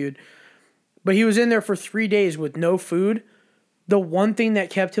rescued. But he was in there for 3 days with no food. The one thing that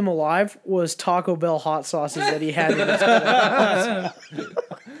kept him alive was Taco Bell hot sauces that he had in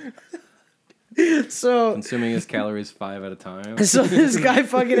his So Consuming his calories 5 at a time. So this guy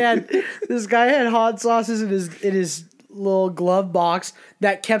had hot sauces in his little glove box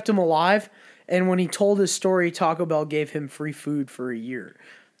that kept him alive. And when he told his story, Taco Bell gave him free food for a year.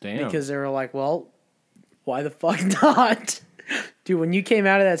 Damn. Because they were like, well, why the fuck not? Dude, when you came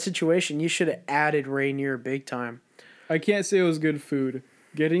out of that situation, you should have added Rainier big time. I can't say it was good food.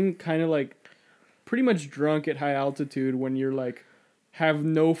 Getting kind of like pretty much drunk at high altitude when you're like have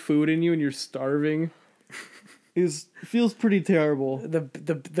no food in you and you're starving feels pretty terrible. The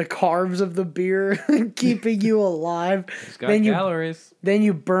carbs of the beer keeping you alive. It's got calories. Then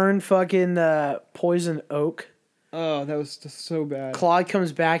you burn fucking poison oak. Oh, that was just so bad. Claude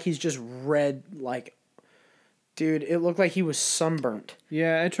comes back, he's just red, like, dude, it looked like he was sunburnt.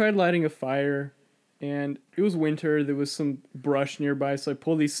 Yeah, I tried lighting a fire, and it was winter. There was some brush nearby, so I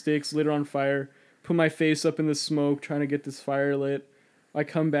pulled these sticks, lit it on fire, put my face up in the smoke, trying to get this fire lit. I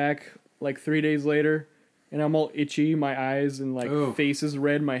come back like 3 days later, and I'm all itchy, my eyes and like Ooh. face is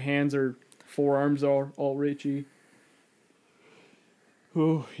red, my hands are, forearms are all itchy.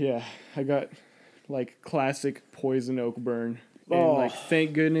 Oh yeah, I got like classic poison oak burn. And like,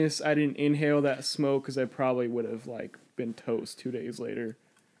 thank goodness I didn't inhale that smoke because I probably would have like been toast 2 days later.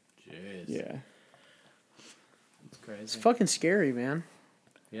 Jeez. Yeah. It's crazy. It's fucking scary, man.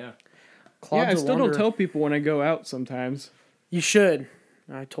 Yeah. Claude's I a still wonder. don't tell people when I go out sometimes. You should.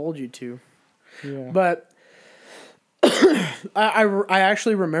 I told you to. Yeah. But I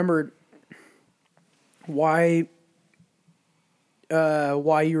actually remembered why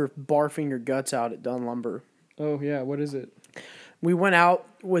you were barfing your guts out at Dunn Lumber. Oh, yeah. What is it? We went out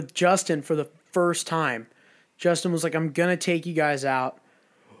with Justin for the first time. Justin was like, I'm going to take you guys out.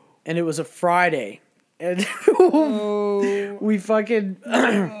 And it was a Friday. And we fucking...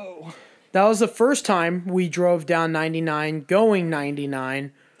 That was the first time we drove down 99, going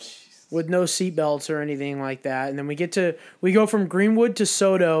 99, with no seatbelts or anything like that. And then we go from Greenwood to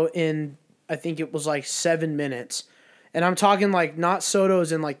Soto in, I think it was like 7 minutes. And I'm talking like not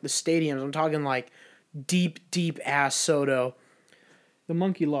Soto's in like the stadiums. I'm talking like deep ass Soto. The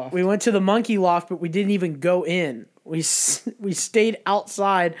Monkey Loft. We went to the Monkey Loft, but we didn't even go in. We stayed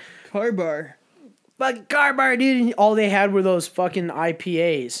outside. Car bar. Fucking car bar, dude. All they had were those fucking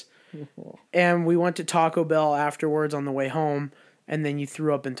IPAs. And we went to Taco Bell afterwards on the way home. And then you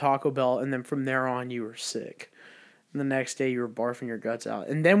threw up in Taco Bell. And then from there on, you were sick. And the next day, you were barfing your guts out.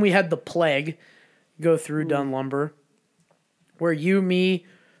 And then we had the plague go through Dunn Lumber. Where you, me,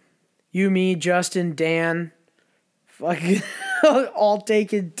 Justin, Dan, fucking all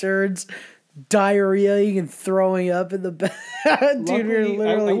taking turns, diarrheaing and throwing up in the bed. Dude, Luckily, we were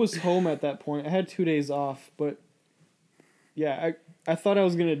literally... I was home at that point. I had 2 days off, but yeah, I thought I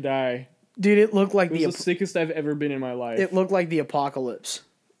was gonna die. Dude, it looked like it was the sickest I've ever been in my life. It looked like the apocalypse.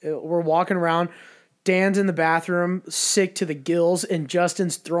 We're walking around. Dan's in the bathroom, sick to the gills, and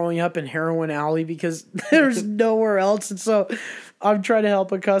Justin's throwing up in Heroin Alley because there's nowhere else. And so I'm trying to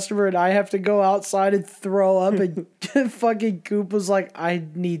help a customer, and I have to go outside and throw up. And fucking Coop was like, I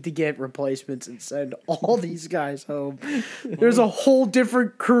need to get replacements and send all these guys home. There's a whole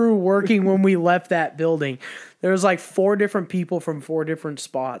different crew working when we left that building. There was like 4 different people from 4 different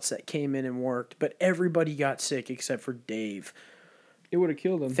spots that came in and worked, but everybody got sick except for Dave. It would have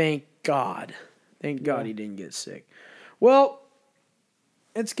killed him. Thank God. Thank God he didn't get sick. Well,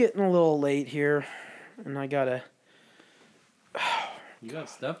 it's getting a little late here, and I gotta... You got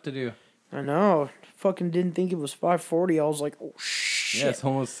stuff to do. I know. Fucking didn't think it was 5:40. I was like, oh, shit. Yeah, it's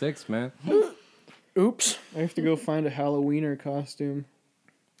almost 6, man. Oops. I have to go find a Halloweener costume.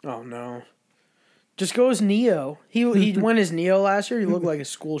 Oh, no. Just go as Neo. He went as Neo last year. He looked like a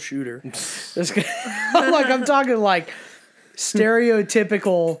school shooter. I'm talking like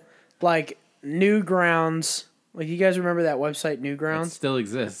stereotypical, like... Newgrounds, like you guys remember that website Newgrounds? It still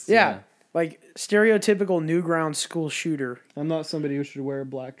exists. Yeah, like stereotypical Newgrounds school shooter. I'm not somebody who should wear a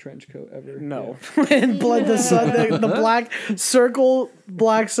black trench coat ever. No, and blood the black circle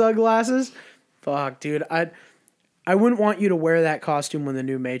black sunglasses. Fuck, dude, I wouldn't want you to wear that costume when the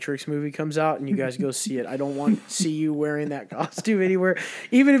new Matrix movie comes out and you guys go see it. I don't want to see you wearing that costume anywhere.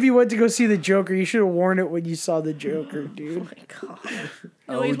 Even if you went to go see the Joker, you should have worn it when you saw the Joker, dude. Oh my God.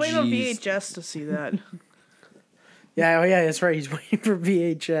 No, he's waiting on VHS to see that. Yeah, that's right. He's waiting for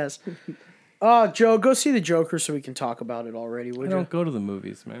VHS. Oh, Joe, go see the Joker so we can talk about it already, would I you? don't go to the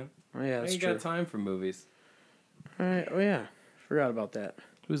movies, man. Oh, yeah, that's I ain't true. got time for movies. All right. Oh, yeah. Forgot about that.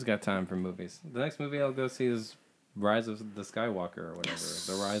 Who's got time for movies? The next movie I'll go see is Rise of the Skywalker or whatever.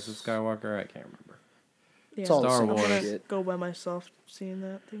 The Rise of Skywalker? I can't remember. Yeah, all Star I'm Wars. gonna go by myself seeing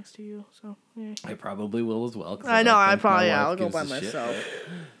that, thanks to you. So yeah. I probably will as well. 'Cause I know, don't I think my probably, wife I'll go gives by a shit. myself.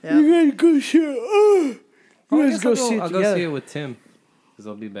 Yeah. You gotta go see it. You I guys guess go see it I'll together. go see it with Tim. Because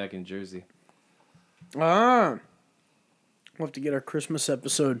I'll be back in Jersey. We'll have to get our Christmas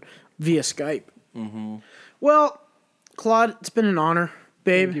episode via Skype. Mm-hmm. Well, Claude, it's been an honor,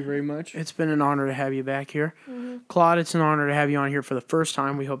 babe. Thank you very much. It's been an honor to have you back here. Mm-hmm. Claude, it's an honor to have you on here for the first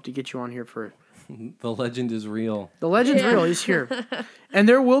time. We hope to get you on here for... The legend is real. The legend's real. He's here. And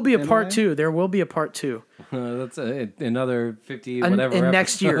there will be a part 2. There will be a part 2. That's another 50 whatever and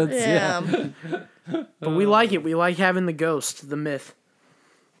next year. episodes. Yeah. But we like it. We like having the ghost, the myth.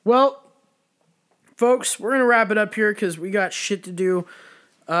 Well, folks, we're going to wrap it up here because we got shit to do.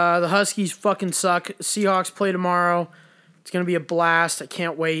 The Huskies fucking suck. Seahawks play tomorrow. It's going to be a blast. I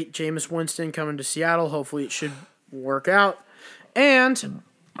can't wait. Jameis Winston coming to Seattle. Hopefully it should work out. And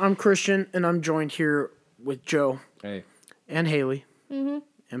I'm Christian, and I'm joined here with Joe. Hey. And Haley. Mm-hmm.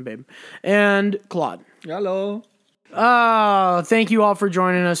 And Babe. And Claude. Hello. Thank you all for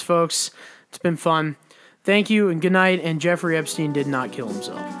joining us, folks. It's been fun. Thank you, and good night. And Jeffrey Epstein did not kill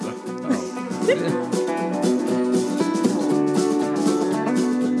himself. Oh.